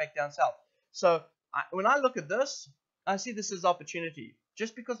and drop back down south. So when I look at this, I see this as opportunity,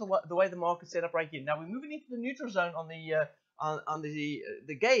 just because of the way the market's set up right here. Now we're moving into the neutral zone on the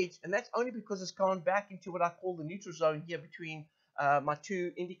gauge, and that's only because it's gone back into what I call the neutral zone here between my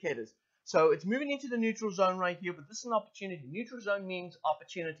 2 indicators. So it's moving into the neutral zone right here, but this is an opportunity. Neutral zone means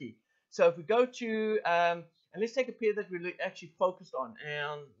opportunity. So if we go to and let's take a pair that we're actually focused on,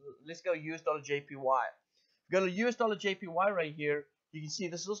 and let's go US dollar JPY. Go to US dollar JPY right here. You can see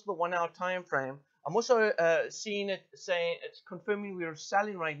this is also the 1 hour time frame. I'm also seeing it saying it's confirming we're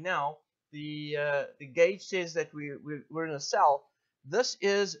selling right now. The gauge says that we're in a sell. This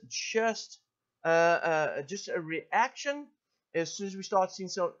is just a reaction. As soon as we start seeing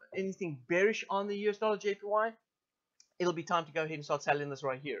anything bearish on the US dollar JPY, it'll be time to go ahead and start selling this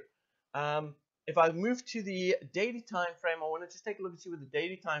right here. If I move to the daily time frame, I want to just take a look and see what the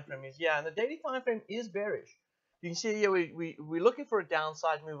daily time frame is. Yeah, and the daily time frame is bearish. You can see here we're looking for a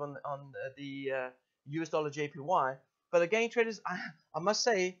downside move on the US dollar JPY. But again, traders, I must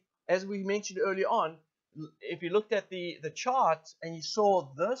say, as we mentioned earlier on, if you looked at the chart and you saw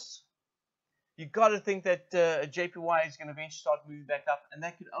this, you got to think that JPY is going to eventually start moving back up, and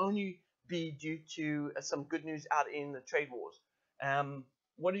that could only be due to some good news out in the trade wars.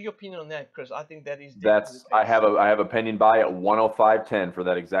 What is your opinion on that, Chris? I think that is. I have a pending buy at 105.10 for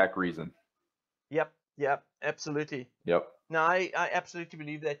that exact reason. Yep, absolutely. Yep. Now I absolutely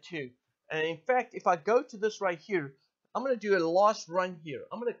believe that too. And in fact, if I go to this right here, I'm going to do a last run here.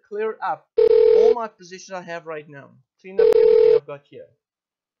 I'm going to clear up all my positions I have right now. Clean up everything I've got here.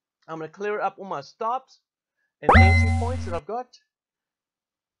 I'm going to clear up all my stops and entry points that I've got.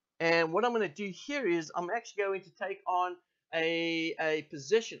 And what I'm going to do here is I'm actually going to take on a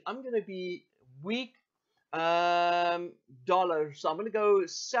position. I'm going to be weak dollar. So I'm going to go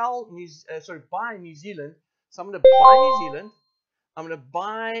buy New Zealand. So I'm going to buy New Zealand. I'm going to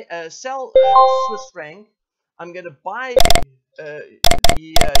buy sell Swiss franc. I'm going to buy the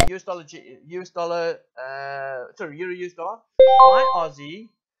euro US dollar, buy Aussie,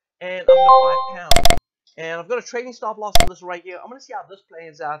 and I'm going to buy pound. And I've got a trading stop loss on this right here. I'm going to see how this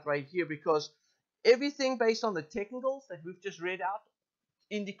plays out right here, because everything based on the technicals that we've just read out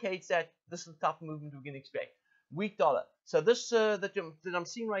indicates that this is the type of movement we're going to expect. weak dollar. So this that I'm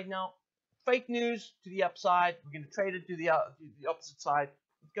seeing right now, fake news to the upside. We're going to trade it to the opposite side.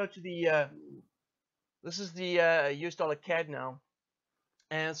 Let's go to the this is the US dollar CAD now,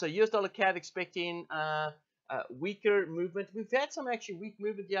 and so US dollar CAD expecting weaker movement. We've had some actually weak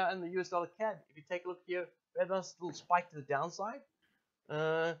movement here in the US dollar CAD. If you take a look here, we had a nice little spike to the downside.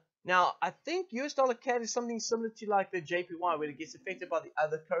 Now I think US dollar CAD is something similar to like the JPY, where it gets affected by the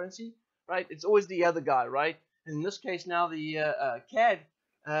other currency, right? It's always the other guy, right? In this case now, the CAD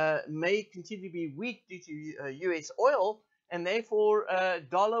may continue to be weak due to US oil, and therefore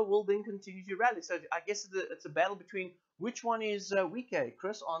dollar will then continue to rally. So I guess it's a battle between which one is weaker,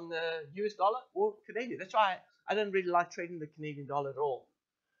 Chris, on the US dollar or Canadian. That's why I don't really like trading the Canadian dollar at all.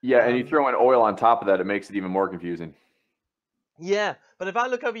 Yeah, and you throw in oil on top of that, it makes it even more confusing. Yeah, but if I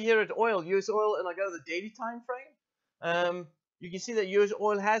look over here at oil, US oil, and I go to the daily time frame, you can see that US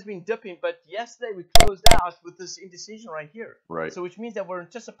oil has been dipping, but yesterday we closed out with this indecision right here. Right. So which means that we're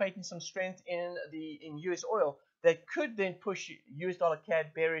anticipating some strength in US oil that could then push US dollar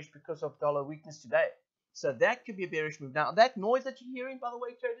CAD bearish because of dollar weakness today. So that could be a bearish move. Now that noise that you're hearing, by the way,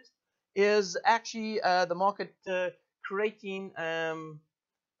 traders, is actually the market creating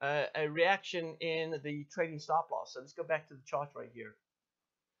a reaction in the trading stop loss. So let's go back to the chart right here.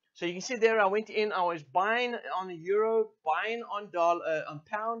 So you can see there, I went in, I was buying on the euro, buying on dollar, on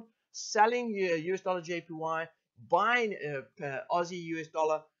pound, selling US dollar JPY, buying Aussie US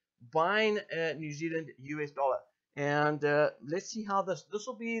dollar, buying New Zealand US dollar. And let's see how this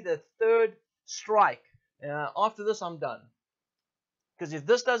will be the third strike. After this, I'm done. Because if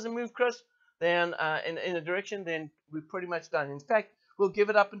this doesn't move, Chris, then in a direction, then we're pretty much done. In fact, we'll give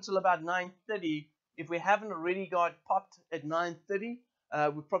it up until about 9:30. If we haven't already got popped at 9:30,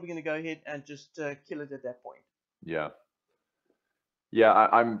 we're probably going to go ahead and just kill it at that point. Yeah. Yeah,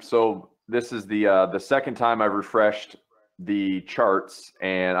 I'm so this is the second time I've refreshed the charts,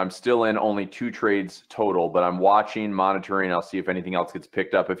 and I'm still in only 2 trades total, but I'm watching, monitoring. I'll see if anything else gets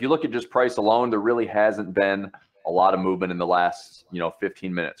picked up. If you look at just price alone, there really hasn't been a lot of movement in the last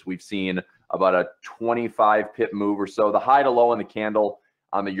 15 minutes. We've seen about a 25 pip move or so. The high to low in the candle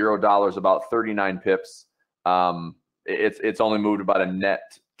on the euro dollar is about 39 pips. It's only moved about a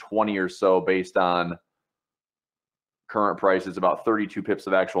net 20 or so based on current prices, about 32 pips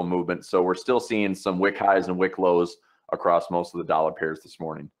of actual movement. So we're still seeing some wick highs and wick lows across most of the dollar pairs this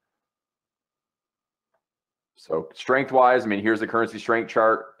morning. So strength wise, I mean, here's the currency strength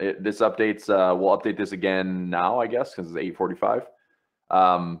chart. This updates, we'll update this again now, I guess, because it's 8:45.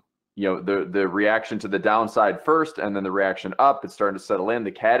 The reaction to the downside first, and then the reaction up, it's starting to settle in.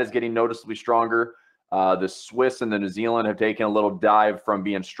 The CAD is getting noticeably stronger. The Swiss and the New Zealand have taken a little dive from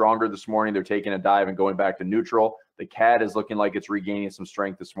being stronger this morning. They're taking a dive and going back to neutral. The CAD is looking like it's regaining some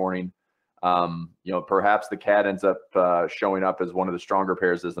strength this morning. Perhaps the CAD ends up showing up as one of the stronger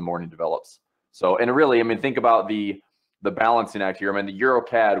pairs as the morning develops. So, and really, I mean, think about the balancing act here. I mean, the Euro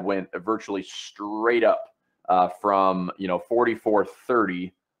CAD went virtually straight up from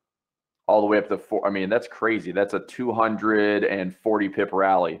 44.30 all the way up to 4. I mean, that's crazy. That's a 240 pip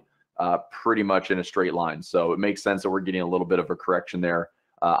rally, pretty much in a straight line. So it makes sense that we're getting a little bit of a correction there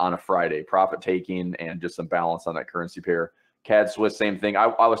on a Friday. Profit taking and just some balance on that currency pair. CAD Swiss, same thing.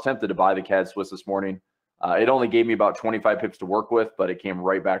 I was tempted to buy the CAD Swiss this morning. It only gave me about 25 pips to work with, but it came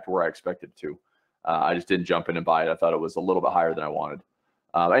right back to where I expected it to. I just didn't jump in and buy it. I thought it was a little bit higher than I wanted.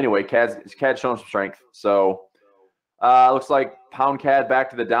 Anyway, CAD showing some strength. So looks like pound CAD back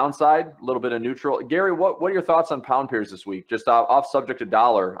to the downside, a little bit of neutral. Gary, what are your thoughts on pound pairs this week? Just off subject to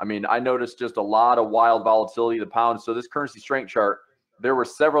dollar. I mean, I noticed just a lot of wild volatility of the pound. So this currency strength chart, there were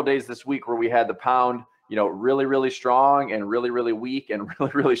several days this week where we had the pound, really, really strong and really, really weak and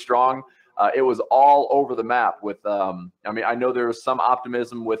really, really strong. It was all over the map with, I know there was some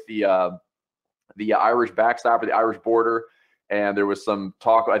optimism with the Irish backstop or the Irish border. And there was some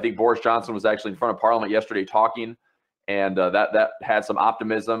talk. I think Boris Johnson was actually in front of Parliament yesterday talking, and that had some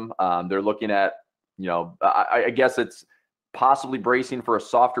optimism. They're looking at, I guess it's possibly bracing for a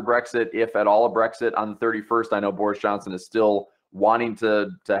softer Brexit, if at all a Brexit on the 31st. I know Boris Johnson is still wanting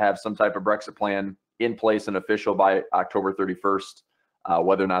to have some type of Brexit plan in place and official by October 31st.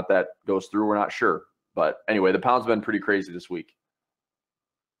 Whether or not that goes through, we're not sure. But anyway, the pound's been pretty crazy this week.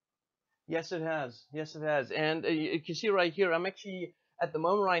 Yes, it has. Yes, it has. And you can see right here, I'm actually at the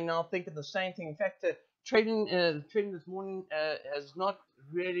moment right now thinking the same thing. In fact, trading this morning has not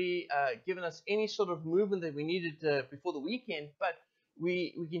really given us any sort of movement that we needed before the weekend. But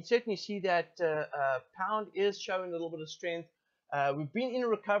we can certainly see that pound is showing a little bit of strength. We've been in a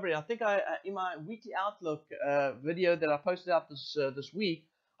recovery. I think in my weekly outlook video that I posted out this week,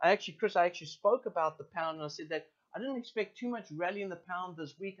 Chris, I actually spoke about the pound, and I said that I didn't expect too much rally in the pound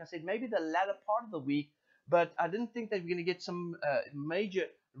this week. I said maybe the latter part of the week, but I didn't think that we're going to get some major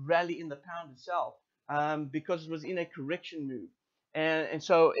rally in the pound itself because it was in a correction move. And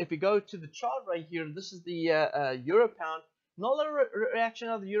so if we go to the chart right here, this is the euro pound. Not a lot of reaction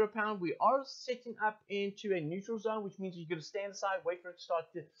out of the euro pound. We are setting up into a neutral zone, which means you're going to stand aside, wait for it to start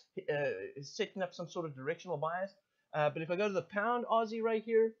setting up some sort of directional bias. But if I go to the pound Aussie right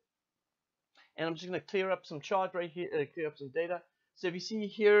here, and I'm just going to clear up some chart right here, clear up some data. So if you see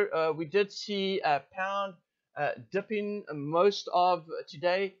here, we did see a pound dipping most of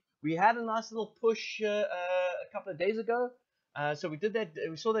today. We had a nice little push a couple of days ago. So we did that.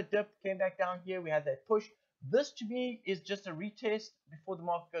 We saw that dip, came back down here. We had that push. This to me is just a retest before the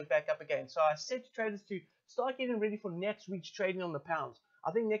market goes back up again. So I said to traders to start getting ready for next week's trading on the pounds.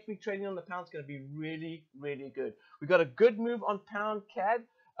 I think next week trading on the pound is going to be really, really good. We got a good move on pound CAD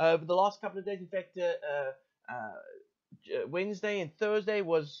over the last couple of days. In fact, Wednesday and Thursday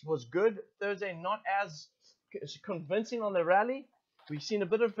was good. Thursday not as convincing on the rally. We've seen a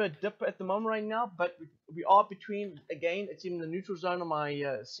bit of a dip at the moment right now, but we are between, again, it's in the neutral zone on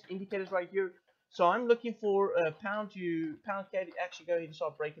my indicators right here. So I'm looking for pound CAD to actually go ahead and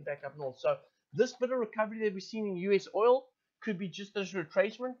start breaking back up north. So this bit of recovery that we've seen in US oil could be just as a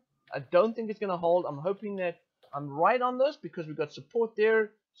retracement. I don't think it's going to hold. I'm hoping that I'm right on this because we've got support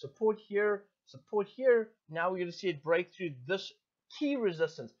there, support here, support here. Now we're going to see it break through this key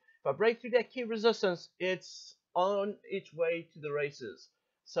resistance. If I break through that key resistance, it's on its way to the races.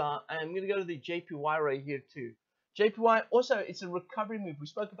 So I'm going to go to the JPY right here too. JPY also, it's a recovery move. We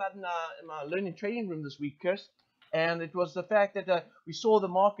spoke about it in my learning trading room this week, Chris, and it was the fact that we saw the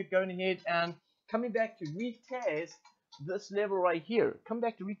market going ahead and coming back to retest this level right here. Come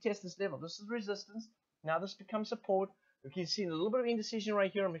back to retest this level. This is resistance. Now this becomes support. We can see a little bit of indecision right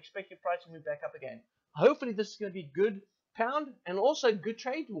here. I'm expecting price to move back up again. Hopefully this is going to be good pound and also good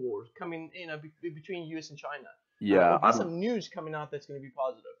trade wars coming, between US and China. Yeah, there's some news coming out that's going to be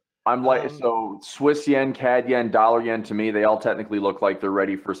positive. I'm like, so Swiss yen, CAD yen, dollar yen, to me, they all technically look like they're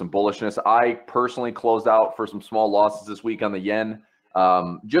ready for some bullishness. I personally closed out for some small losses this week on the yen,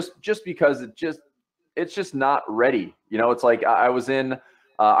 just because it's just not ready. It's like I was in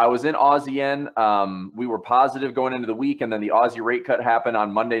Aussie yen. We were positive going into the week, and then the Aussie rate cut happened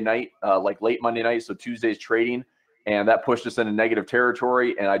on Monday night, like late Monday night, so Tuesday's trading, and that pushed us into negative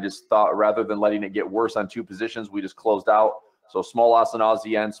territory. And I just thought rather than letting it get worse on two positions, we just closed out. So small loss on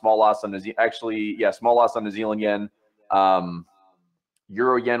Aussie yen, small loss on small loss on New Zealand yen.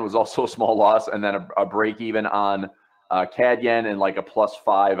 Euro yen was also a small loss, and then a break even on CAD yen and like a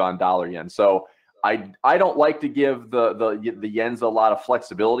 +5 on dollar yen. So I don't like to give the yens a lot of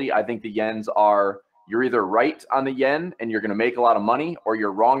flexibility. I think the yens you're either right on the yen and you're going to make a lot of money, or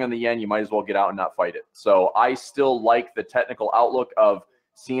you're wrong on the yen. You might as well get out and not fight it. So I still like the technical outlook of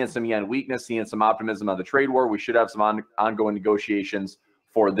seeing some yen weakness, seeing some optimism on the trade war. We should have some ongoing negotiations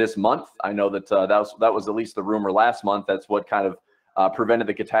for this month. I know that that was at least the rumor last month. That's what kind of prevented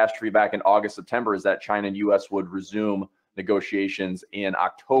the catastrophe back in August, September, is that China and U.S. would resume negotiations in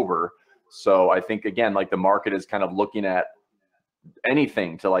October. So I think, again, like the market is kind of looking at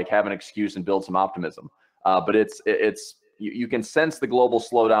anything to like have an excuse and build some optimism. But you can sense the global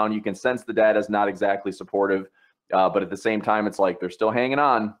slowdown. You can sense the data is not exactly supportive. But at the same time, it's like they're still hanging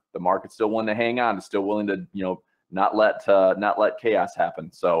on. The market's still willing to hang on. It's still willing to, not let chaos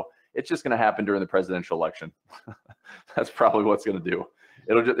happen. So it's just going to happen during the presidential election. That's probably what's going to do.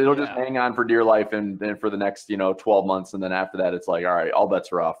 It'll just hang on for dear life and for the next 12 months, and then after that, it's like, all right, all bets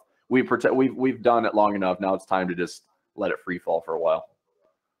are off. We've done it long enough. Now it's time to just let it free fall for a while.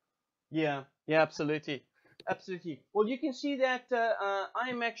 Yeah, absolutely. Absolutely. Well, you can see that I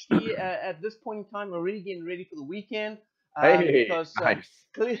am actually at this point in time already getting ready for the weekend. Because nice.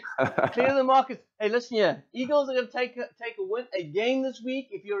 clear the markets. Hey, listen here. Eagles are going to take a win again this week.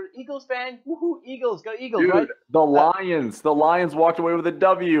 If you're an Eagles fan, woohoo, Eagles, go Eagles, dude, right? The Lions walked away with a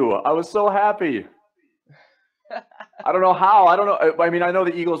W. I was so happy. I don't know how. I don't know. I mean, I know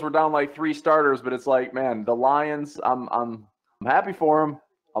the Eagles were down like 3 starters, but it's like, man, the Lions. I'm happy for them.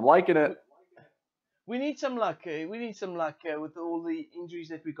 I'm liking it. We need some luck. We need some luck with all the injuries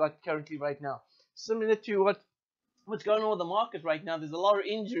that we got currently right now. Similar to what's going on with the market right now. There's a lot of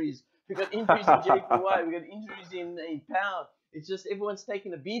injuries. We got injuries in JPY. We got injuries in pound. It's just everyone's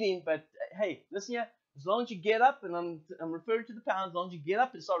taking a beating. But hey, listen here. As long as you get up, and I'm referring to the pound. As long as you get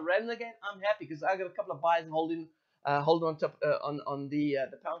up and start running again, I'm happy because I got a couple of buys and holding on top on the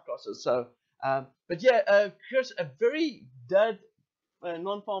pound crosses. So, but yeah, Chris, a very dud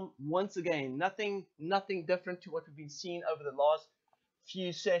non-farm once again. Nothing different to what we've been seeing over the last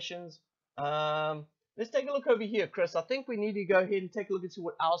few sessions. Let's take a look over here, Chris. I think we need to go ahead and take a look and see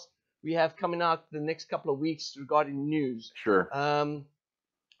what else we have coming out the next couple of weeks regarding news. Sure.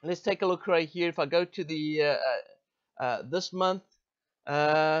 Let's take a look right here. If I go to the this month,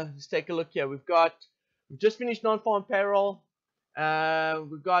 let's take a look here. We've just finished non-farm payroll.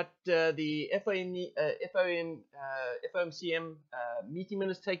 We've got the FOMCM meeting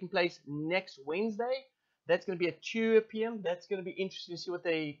minutes taking place next Wednesday. That's going to be at 2 p.m. That's going to be interesting to see what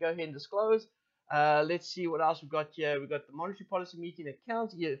they go ahead and disclose. Let's see what else we've got here. We've got the monetary policy meeting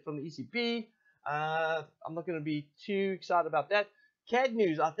accounts here from the ECB. I'm not going to be too excited about that. CAD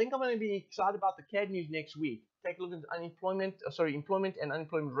news. I think I'm going to be excited about the CAD news next week. Take a look at employment and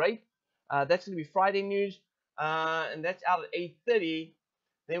unemployment rate. That's going to be Friday news, and that's out at 8:30.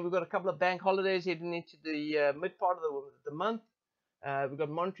 Then we've got a couple of bank holidays heading into the mid part of the month. We've got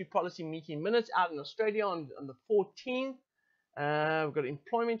monetary policy meeting minutes out in Australia on the 14th. We've got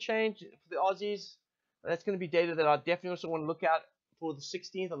employment change for the Aussies. That's going to be data that I definitely also want to look at for the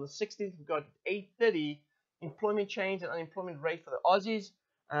 16th. On the 16th, we've got 8:30 employment change and unemployment rate for the Aussies.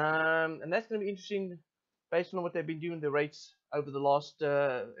 And that's going to be interesting based on what they've been doing the rates over the last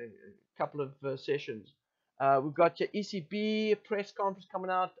couple of sessions. We've got your ECB press conference coming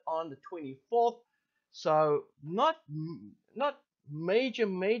out on the 24th. So not major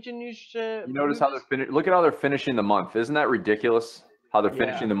news. You notice how they're look at how they're finishing the month. Isn't that ridiculous? How they're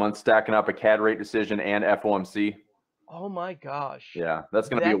finishing the month, stacking up a CAD rate decision and FOMC. Oh my gosh. Yeah, that's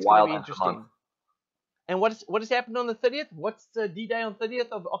going to be a wild month. And what has happened on the 30th? What's the D-Day on 30th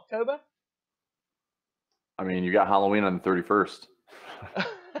of October? I mean, you got Halloween on the 31st.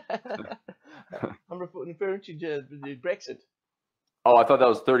 I'm referring to the Brexit. Oh, I thought that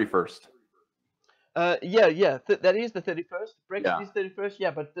was 31st. Yeah, that is the 31st. Brexit is 31st.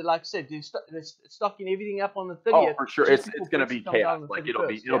 Yeah, but like I said, they're stocking everything up on the 30th. Oh, for sure. It's going to be chaos. Like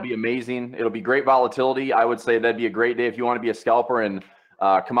it'll be amazing. It'll be great volatility. I would say that'd be a great day if you want to be a scalper and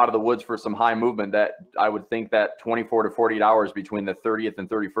come out of the woods for some high movement. That I would think that 24 to 48 hours between the 30th and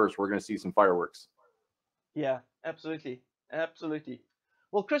 31st, we're going to see some fireworks. Yeah, absolutely.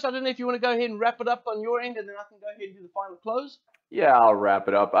 Well, Chris, I don't know if you want to go ahead and wrap it up on your end, and then I can go ahead and do the final close. Yeah, I'll wrap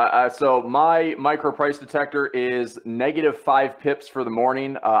it up. So my micro price detector is -5 pips for the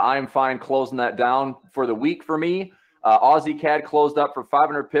morning. I'm fine closing that down for the week for me. Aussie CAD closed up for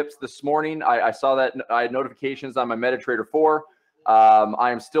 500 pips this morning. I saw that. I had notifications on my MetaTrader 4. I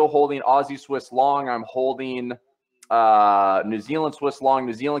am still holding Aussie Swiss long. I'm holding New Zealand Swiss long,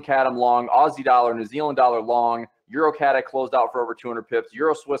 New Zealand CAD I'm long, Aussie dollar, New Zealand dollar long, Euro CAD I closed out for over 200 pips,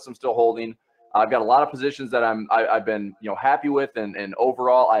 Euro Swiss I'm still holding. I've got a lot of positions that I've been happy with, and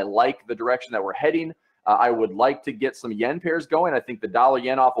overall I like the direction that we're heading. I would like to get some yen pairs going. I think the dollar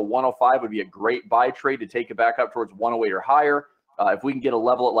yen off of 105 would be a great buy trade to take it back up towards 108 or higher. If we can get a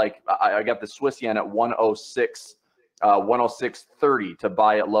level at, like, I got the Swiss yen at 106. 106.30 to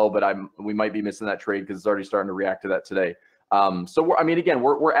buy it low, but we might be missing that trade because it's already starting to react to that today. So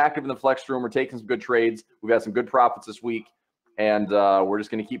we're active in the flex room. We're taking some good trades. We've got some good profits this week, and we're just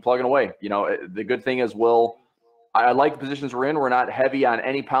going to keep plugging away. The good thing is, I like the positions we're in. We're not heavy on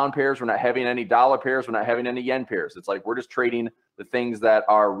any pound pairs. We're not heavy on any dollar pairs. We're not heavy on any yen pairs. It's like we're just trading the things that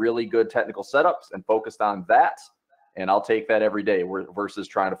are really good technical setups and focused on that. And I'll take that every day versus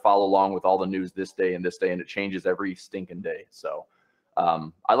trying to follow along with all the news this day, and it changes every stinking day. So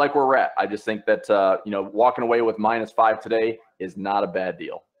I like where we're at. I just think that, walking away with -5 today is not a bad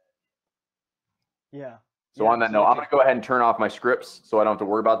deal. Yeah. So on that note, I'm going to go ahead and turn off my scripts so I don't have to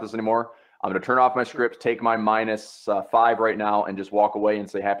worry about this anymore. I'm going to turn off my scripts, take my -5 right now, and just walk away and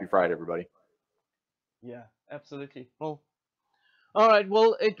say happy Friday, everybody. Yeah, absolutely. Well, all right.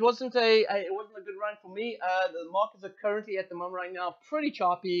 Well, it wasn't a good run for me. The markets are currently at the moment right now pretty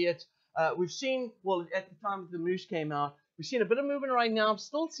choppy. We've seen, at the time the news came out, we've seen a bit of movement right now. I'm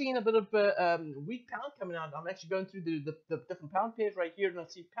still seeing a bit of weak pound coming out. I'm actually going through the different pound pairs right here, and I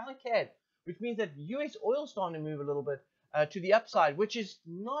see pound CAD, which means that US oil is starting to move a little bit to the upside, which is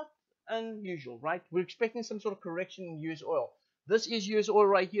not unusual, right? We're expecting some sort of correction in US oil. This is US oil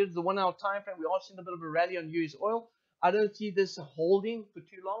right here, the 1 hour time frame. We are seeing a bit of a rally on US oil. I don't see this holding for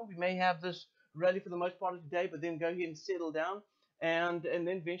too long. We may have this rally for the most part of the day, but then go ahead and settle down, and then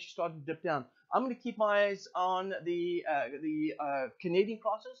eventually start to dip down. I'm going to keep my eyes on the Canadian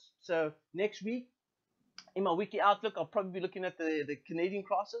crosses. So next week, in my weekly outlook, I'll probably be looking at the Canadian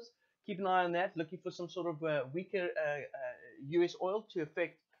crosses. Keep an eye on that, looking for some sort of weaker US oil to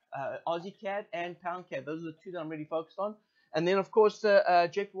affect Aussie CAD and pound CAD. Those are the two that I'm really focused on. And then, of course, the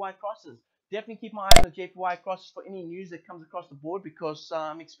JPY crosses. Definitely keep my eye on the JPY crosses for any news that comes across the board, because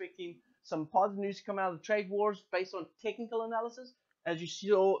I'm expecting some positive news to come out of the trade wars based on technical analysis. as you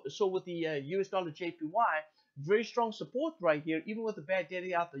saw with the US dollar JPY, very strong support right here, even with the bad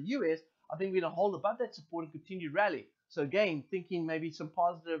data out the US. I think we're going to hold above that support and continue to rally. So again, thinking maybe some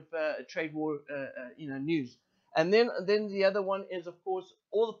positive trade war news. And then the other one is, of course,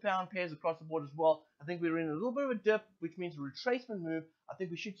 all the pound pairs across the board as well. I think we're in a little bit of a dip, which means a retracement move. I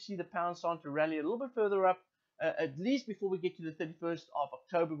think we should see the pound starting to rally a little bit further up, at least before we get to the 31st of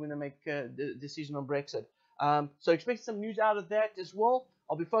October when they make the decision on Brexit. So expect some news out of that as well.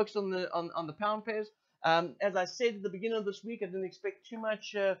 I'll be focused on the pound pairs. As I said at the beginning of this week, I didn't expect too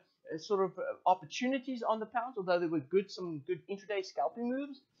much opportunities on the pounds, although there were some good intraday scalping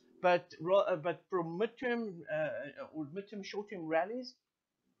moves. But for midterm or short-term rallies,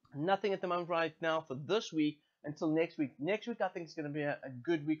 nothing at the moment right now for this week until next week. Next week, I think it's going to be a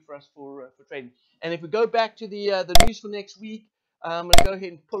good week for us for trading. And if we go back to the news for next week, I'm going to go ahead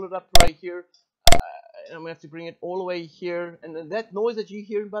and pull it up right here. And I'm going to have to bring it all the way here. And that noise that you're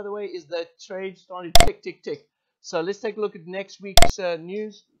hearing, by the way, is the trade starting to tick, tick, tick. So let's take a look at next week's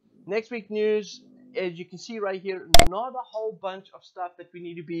news. Next week's news, as you can see right here, not a whole bunch of stuff that we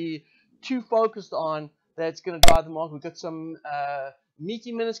need to be too focused on that's going to drive the market. We've got some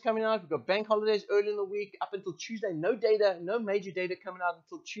meeting minutes coming out. We've got bank holidays early in the week up until Tuesday. No data, no major data coming out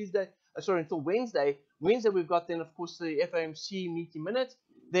until until Wednesday. Wednesday we've got then, of course, the FOMC meeting minutes.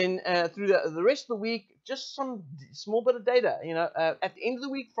 Then through the rest of the week, just some small bit of data. At the end of the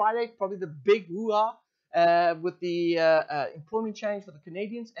week, Friday, probably the big hoo-ha with the employment change for the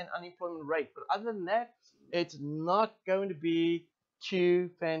Canadians and unemployment rate. But other than that, it's not going to be too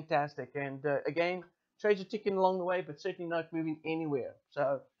fantastic. And again, trades are ticking along the way, but certainly not moving anywhere.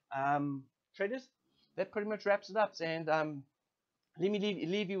 So traders, that pretty much wraps it up. And let me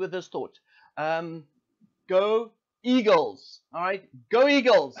leave you with this thought. Go Eagles. All right, go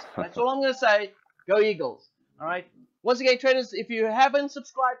Eagles. That's all I'm going to say. Go Eagles. All right. Once again, traders, if you haven't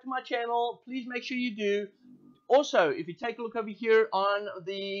subscribed to my channel, please make sure you do. Also, if you take a look over here on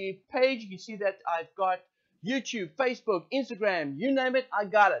the page, you can see that I've got YouTube, Facebook, Instagram, you name it, I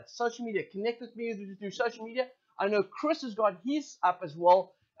got it. Social media, connect with me through social media. I know Chris has got his up as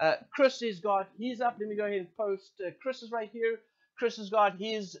well. Chris has got his up. Let me go ahead and post Chris's right here. Chris has got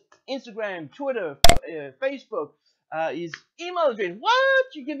his Instagram, Twitter, Facebook, his email address.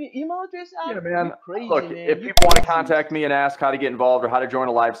 What? You give your email address out? Yeah, man. Crazy, Look, man. if people want to contact me and ask how to get involved or how to join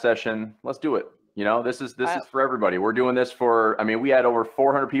a live session, let's do it. This is for everybody. We're doing this for, we had over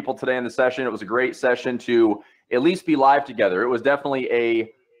 400 people today in the session. It was a great session to at least be live together. It was definitely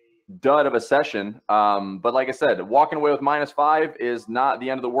a dud of a session. But like I said, walking away with -5 is not the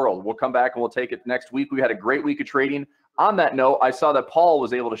end of the world. We'll come back and we'll take it next week. We had a great week of trading. On that note, I saw that Paul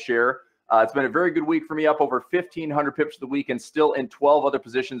was able to share. It's been a very good week for me, up over 1,500 pips for the week and still in 12 other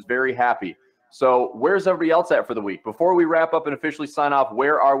positions. Very happy. So where's everybody else at for the week? Before we wrap up and officially sign off,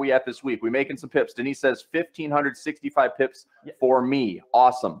 where are we at this week? We making some pips. Denise says 1,565 pips for me.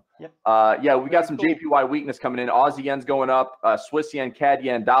 Awesome. Yep. Yeah, we got some JPY weakness coming in. Aussie yen's going up. Swiss yen, CAD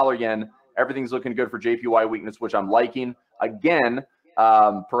yen, dollar yen. Everything's looking good for JPY weakness, which I'm liking. Again,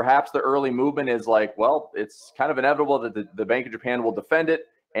 perhaps the early movement is like, well, it's kind of inevitable that the Bank of Japan will defend it.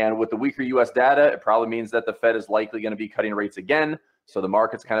 And with the weaker U.S. data, it probably means that the Fed is likely going to be cutting rates again. So the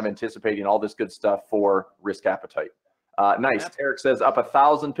market's kind of anticipating all this good stuff for risk appetite. Nice. Eric says up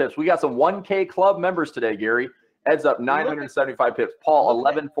 1,000 pips. We got some 1K club members today, Gary. Ed's up 975 pips. Paul,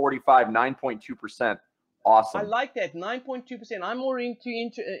 1145, 9.2%. Awesome. I like that, 9.2%. I'm more into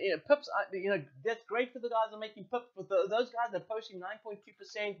pips. That's great for the guys that are making pips. But those guys that are posting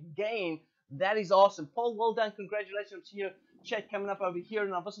 9.2% gain, that is awesome. Paul, well done. Congratulations to your chat coming up over here.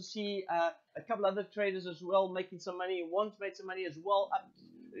 And I've also seen a couple other traders as well making some money. One's made some money as well.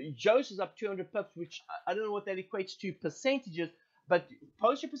 Jose is up 200 pips, which I don't know what that equates to percentages, but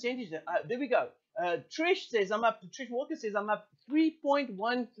post your percentages. There we go. Trish says I'm up. Trish Walker says I'm up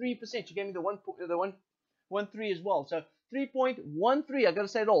 3.13%. She gave me the 1.13 as well. So 3.13. I got to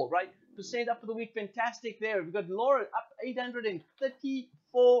say it all, right? Percent up for the week. Fantastic there. We've got Laura up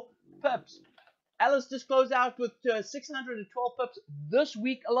 834 pips. Alice just closed out with 612 pips this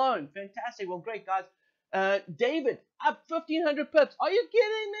week alone. Fantastic. Well, great, guys. David up 1,500 pips. Are you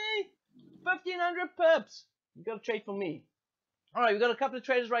kidding me? 1,500 pips. You got to trade for me. All right, we've got a couple of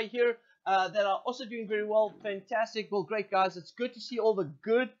traders right here that are also doing very well. Fantastic. Well, great, guys. It's good to see all the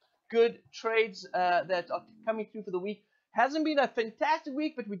good trades that are coming through for the week. Hasn't been a fantastic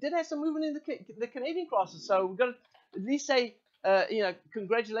week, but we did have some movement in the Canadian crosses. So we've got to at least say,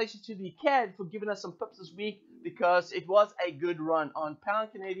 congratulations to the CAD for giving us some pips this week, because it was a good run on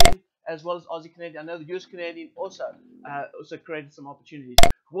pound Canadian as well as Aussie Canadian. I know the US Canadian also created some opportunities.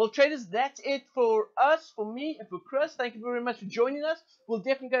 Well, traders, that's it for us, for me, and for Chris. Thank you very much for joining us. We'll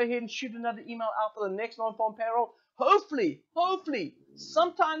definitely go ahead and shoot another email out for the next non-farm payroll. Hopefully,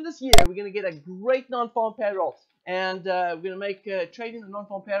 sometime this year, we're going to get a great non-farm payroll. And we're going to make trading the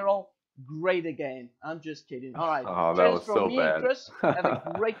non-farm payroll great again. I'm just kidding. All right. Oh, that Traders, was from so me bad. and Chris, have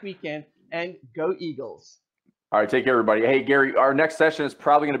a great weekend, and go Eagles. All right, take care, everybody. Hey, Gary, our next session is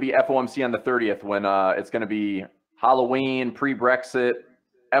probably going to be FOMC on the 30th when it's going to be Halloween, pre-Brexit,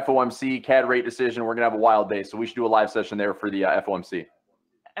 FOMC, CAD rate decision. We're going to have a wild day, so we should do a live session there for the FOMC.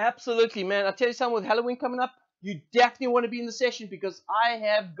 Absolutely, man. I'll tell you something, with Halloween coming up, you definitely want to be in the session because I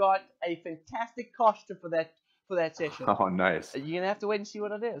have got a fantastic costume for that session. Oh, nice. You're going to have to wait and see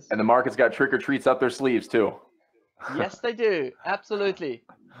what it is. And the market's got trick-or-treats up their sleeves, too. Yes, they do. Absolutely.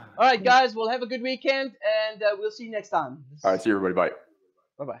 All right, guys, we'll have a good weekend, and we'll see you next time. All right, see you, everybody. Bye.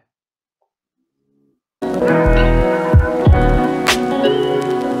 Bye-bye.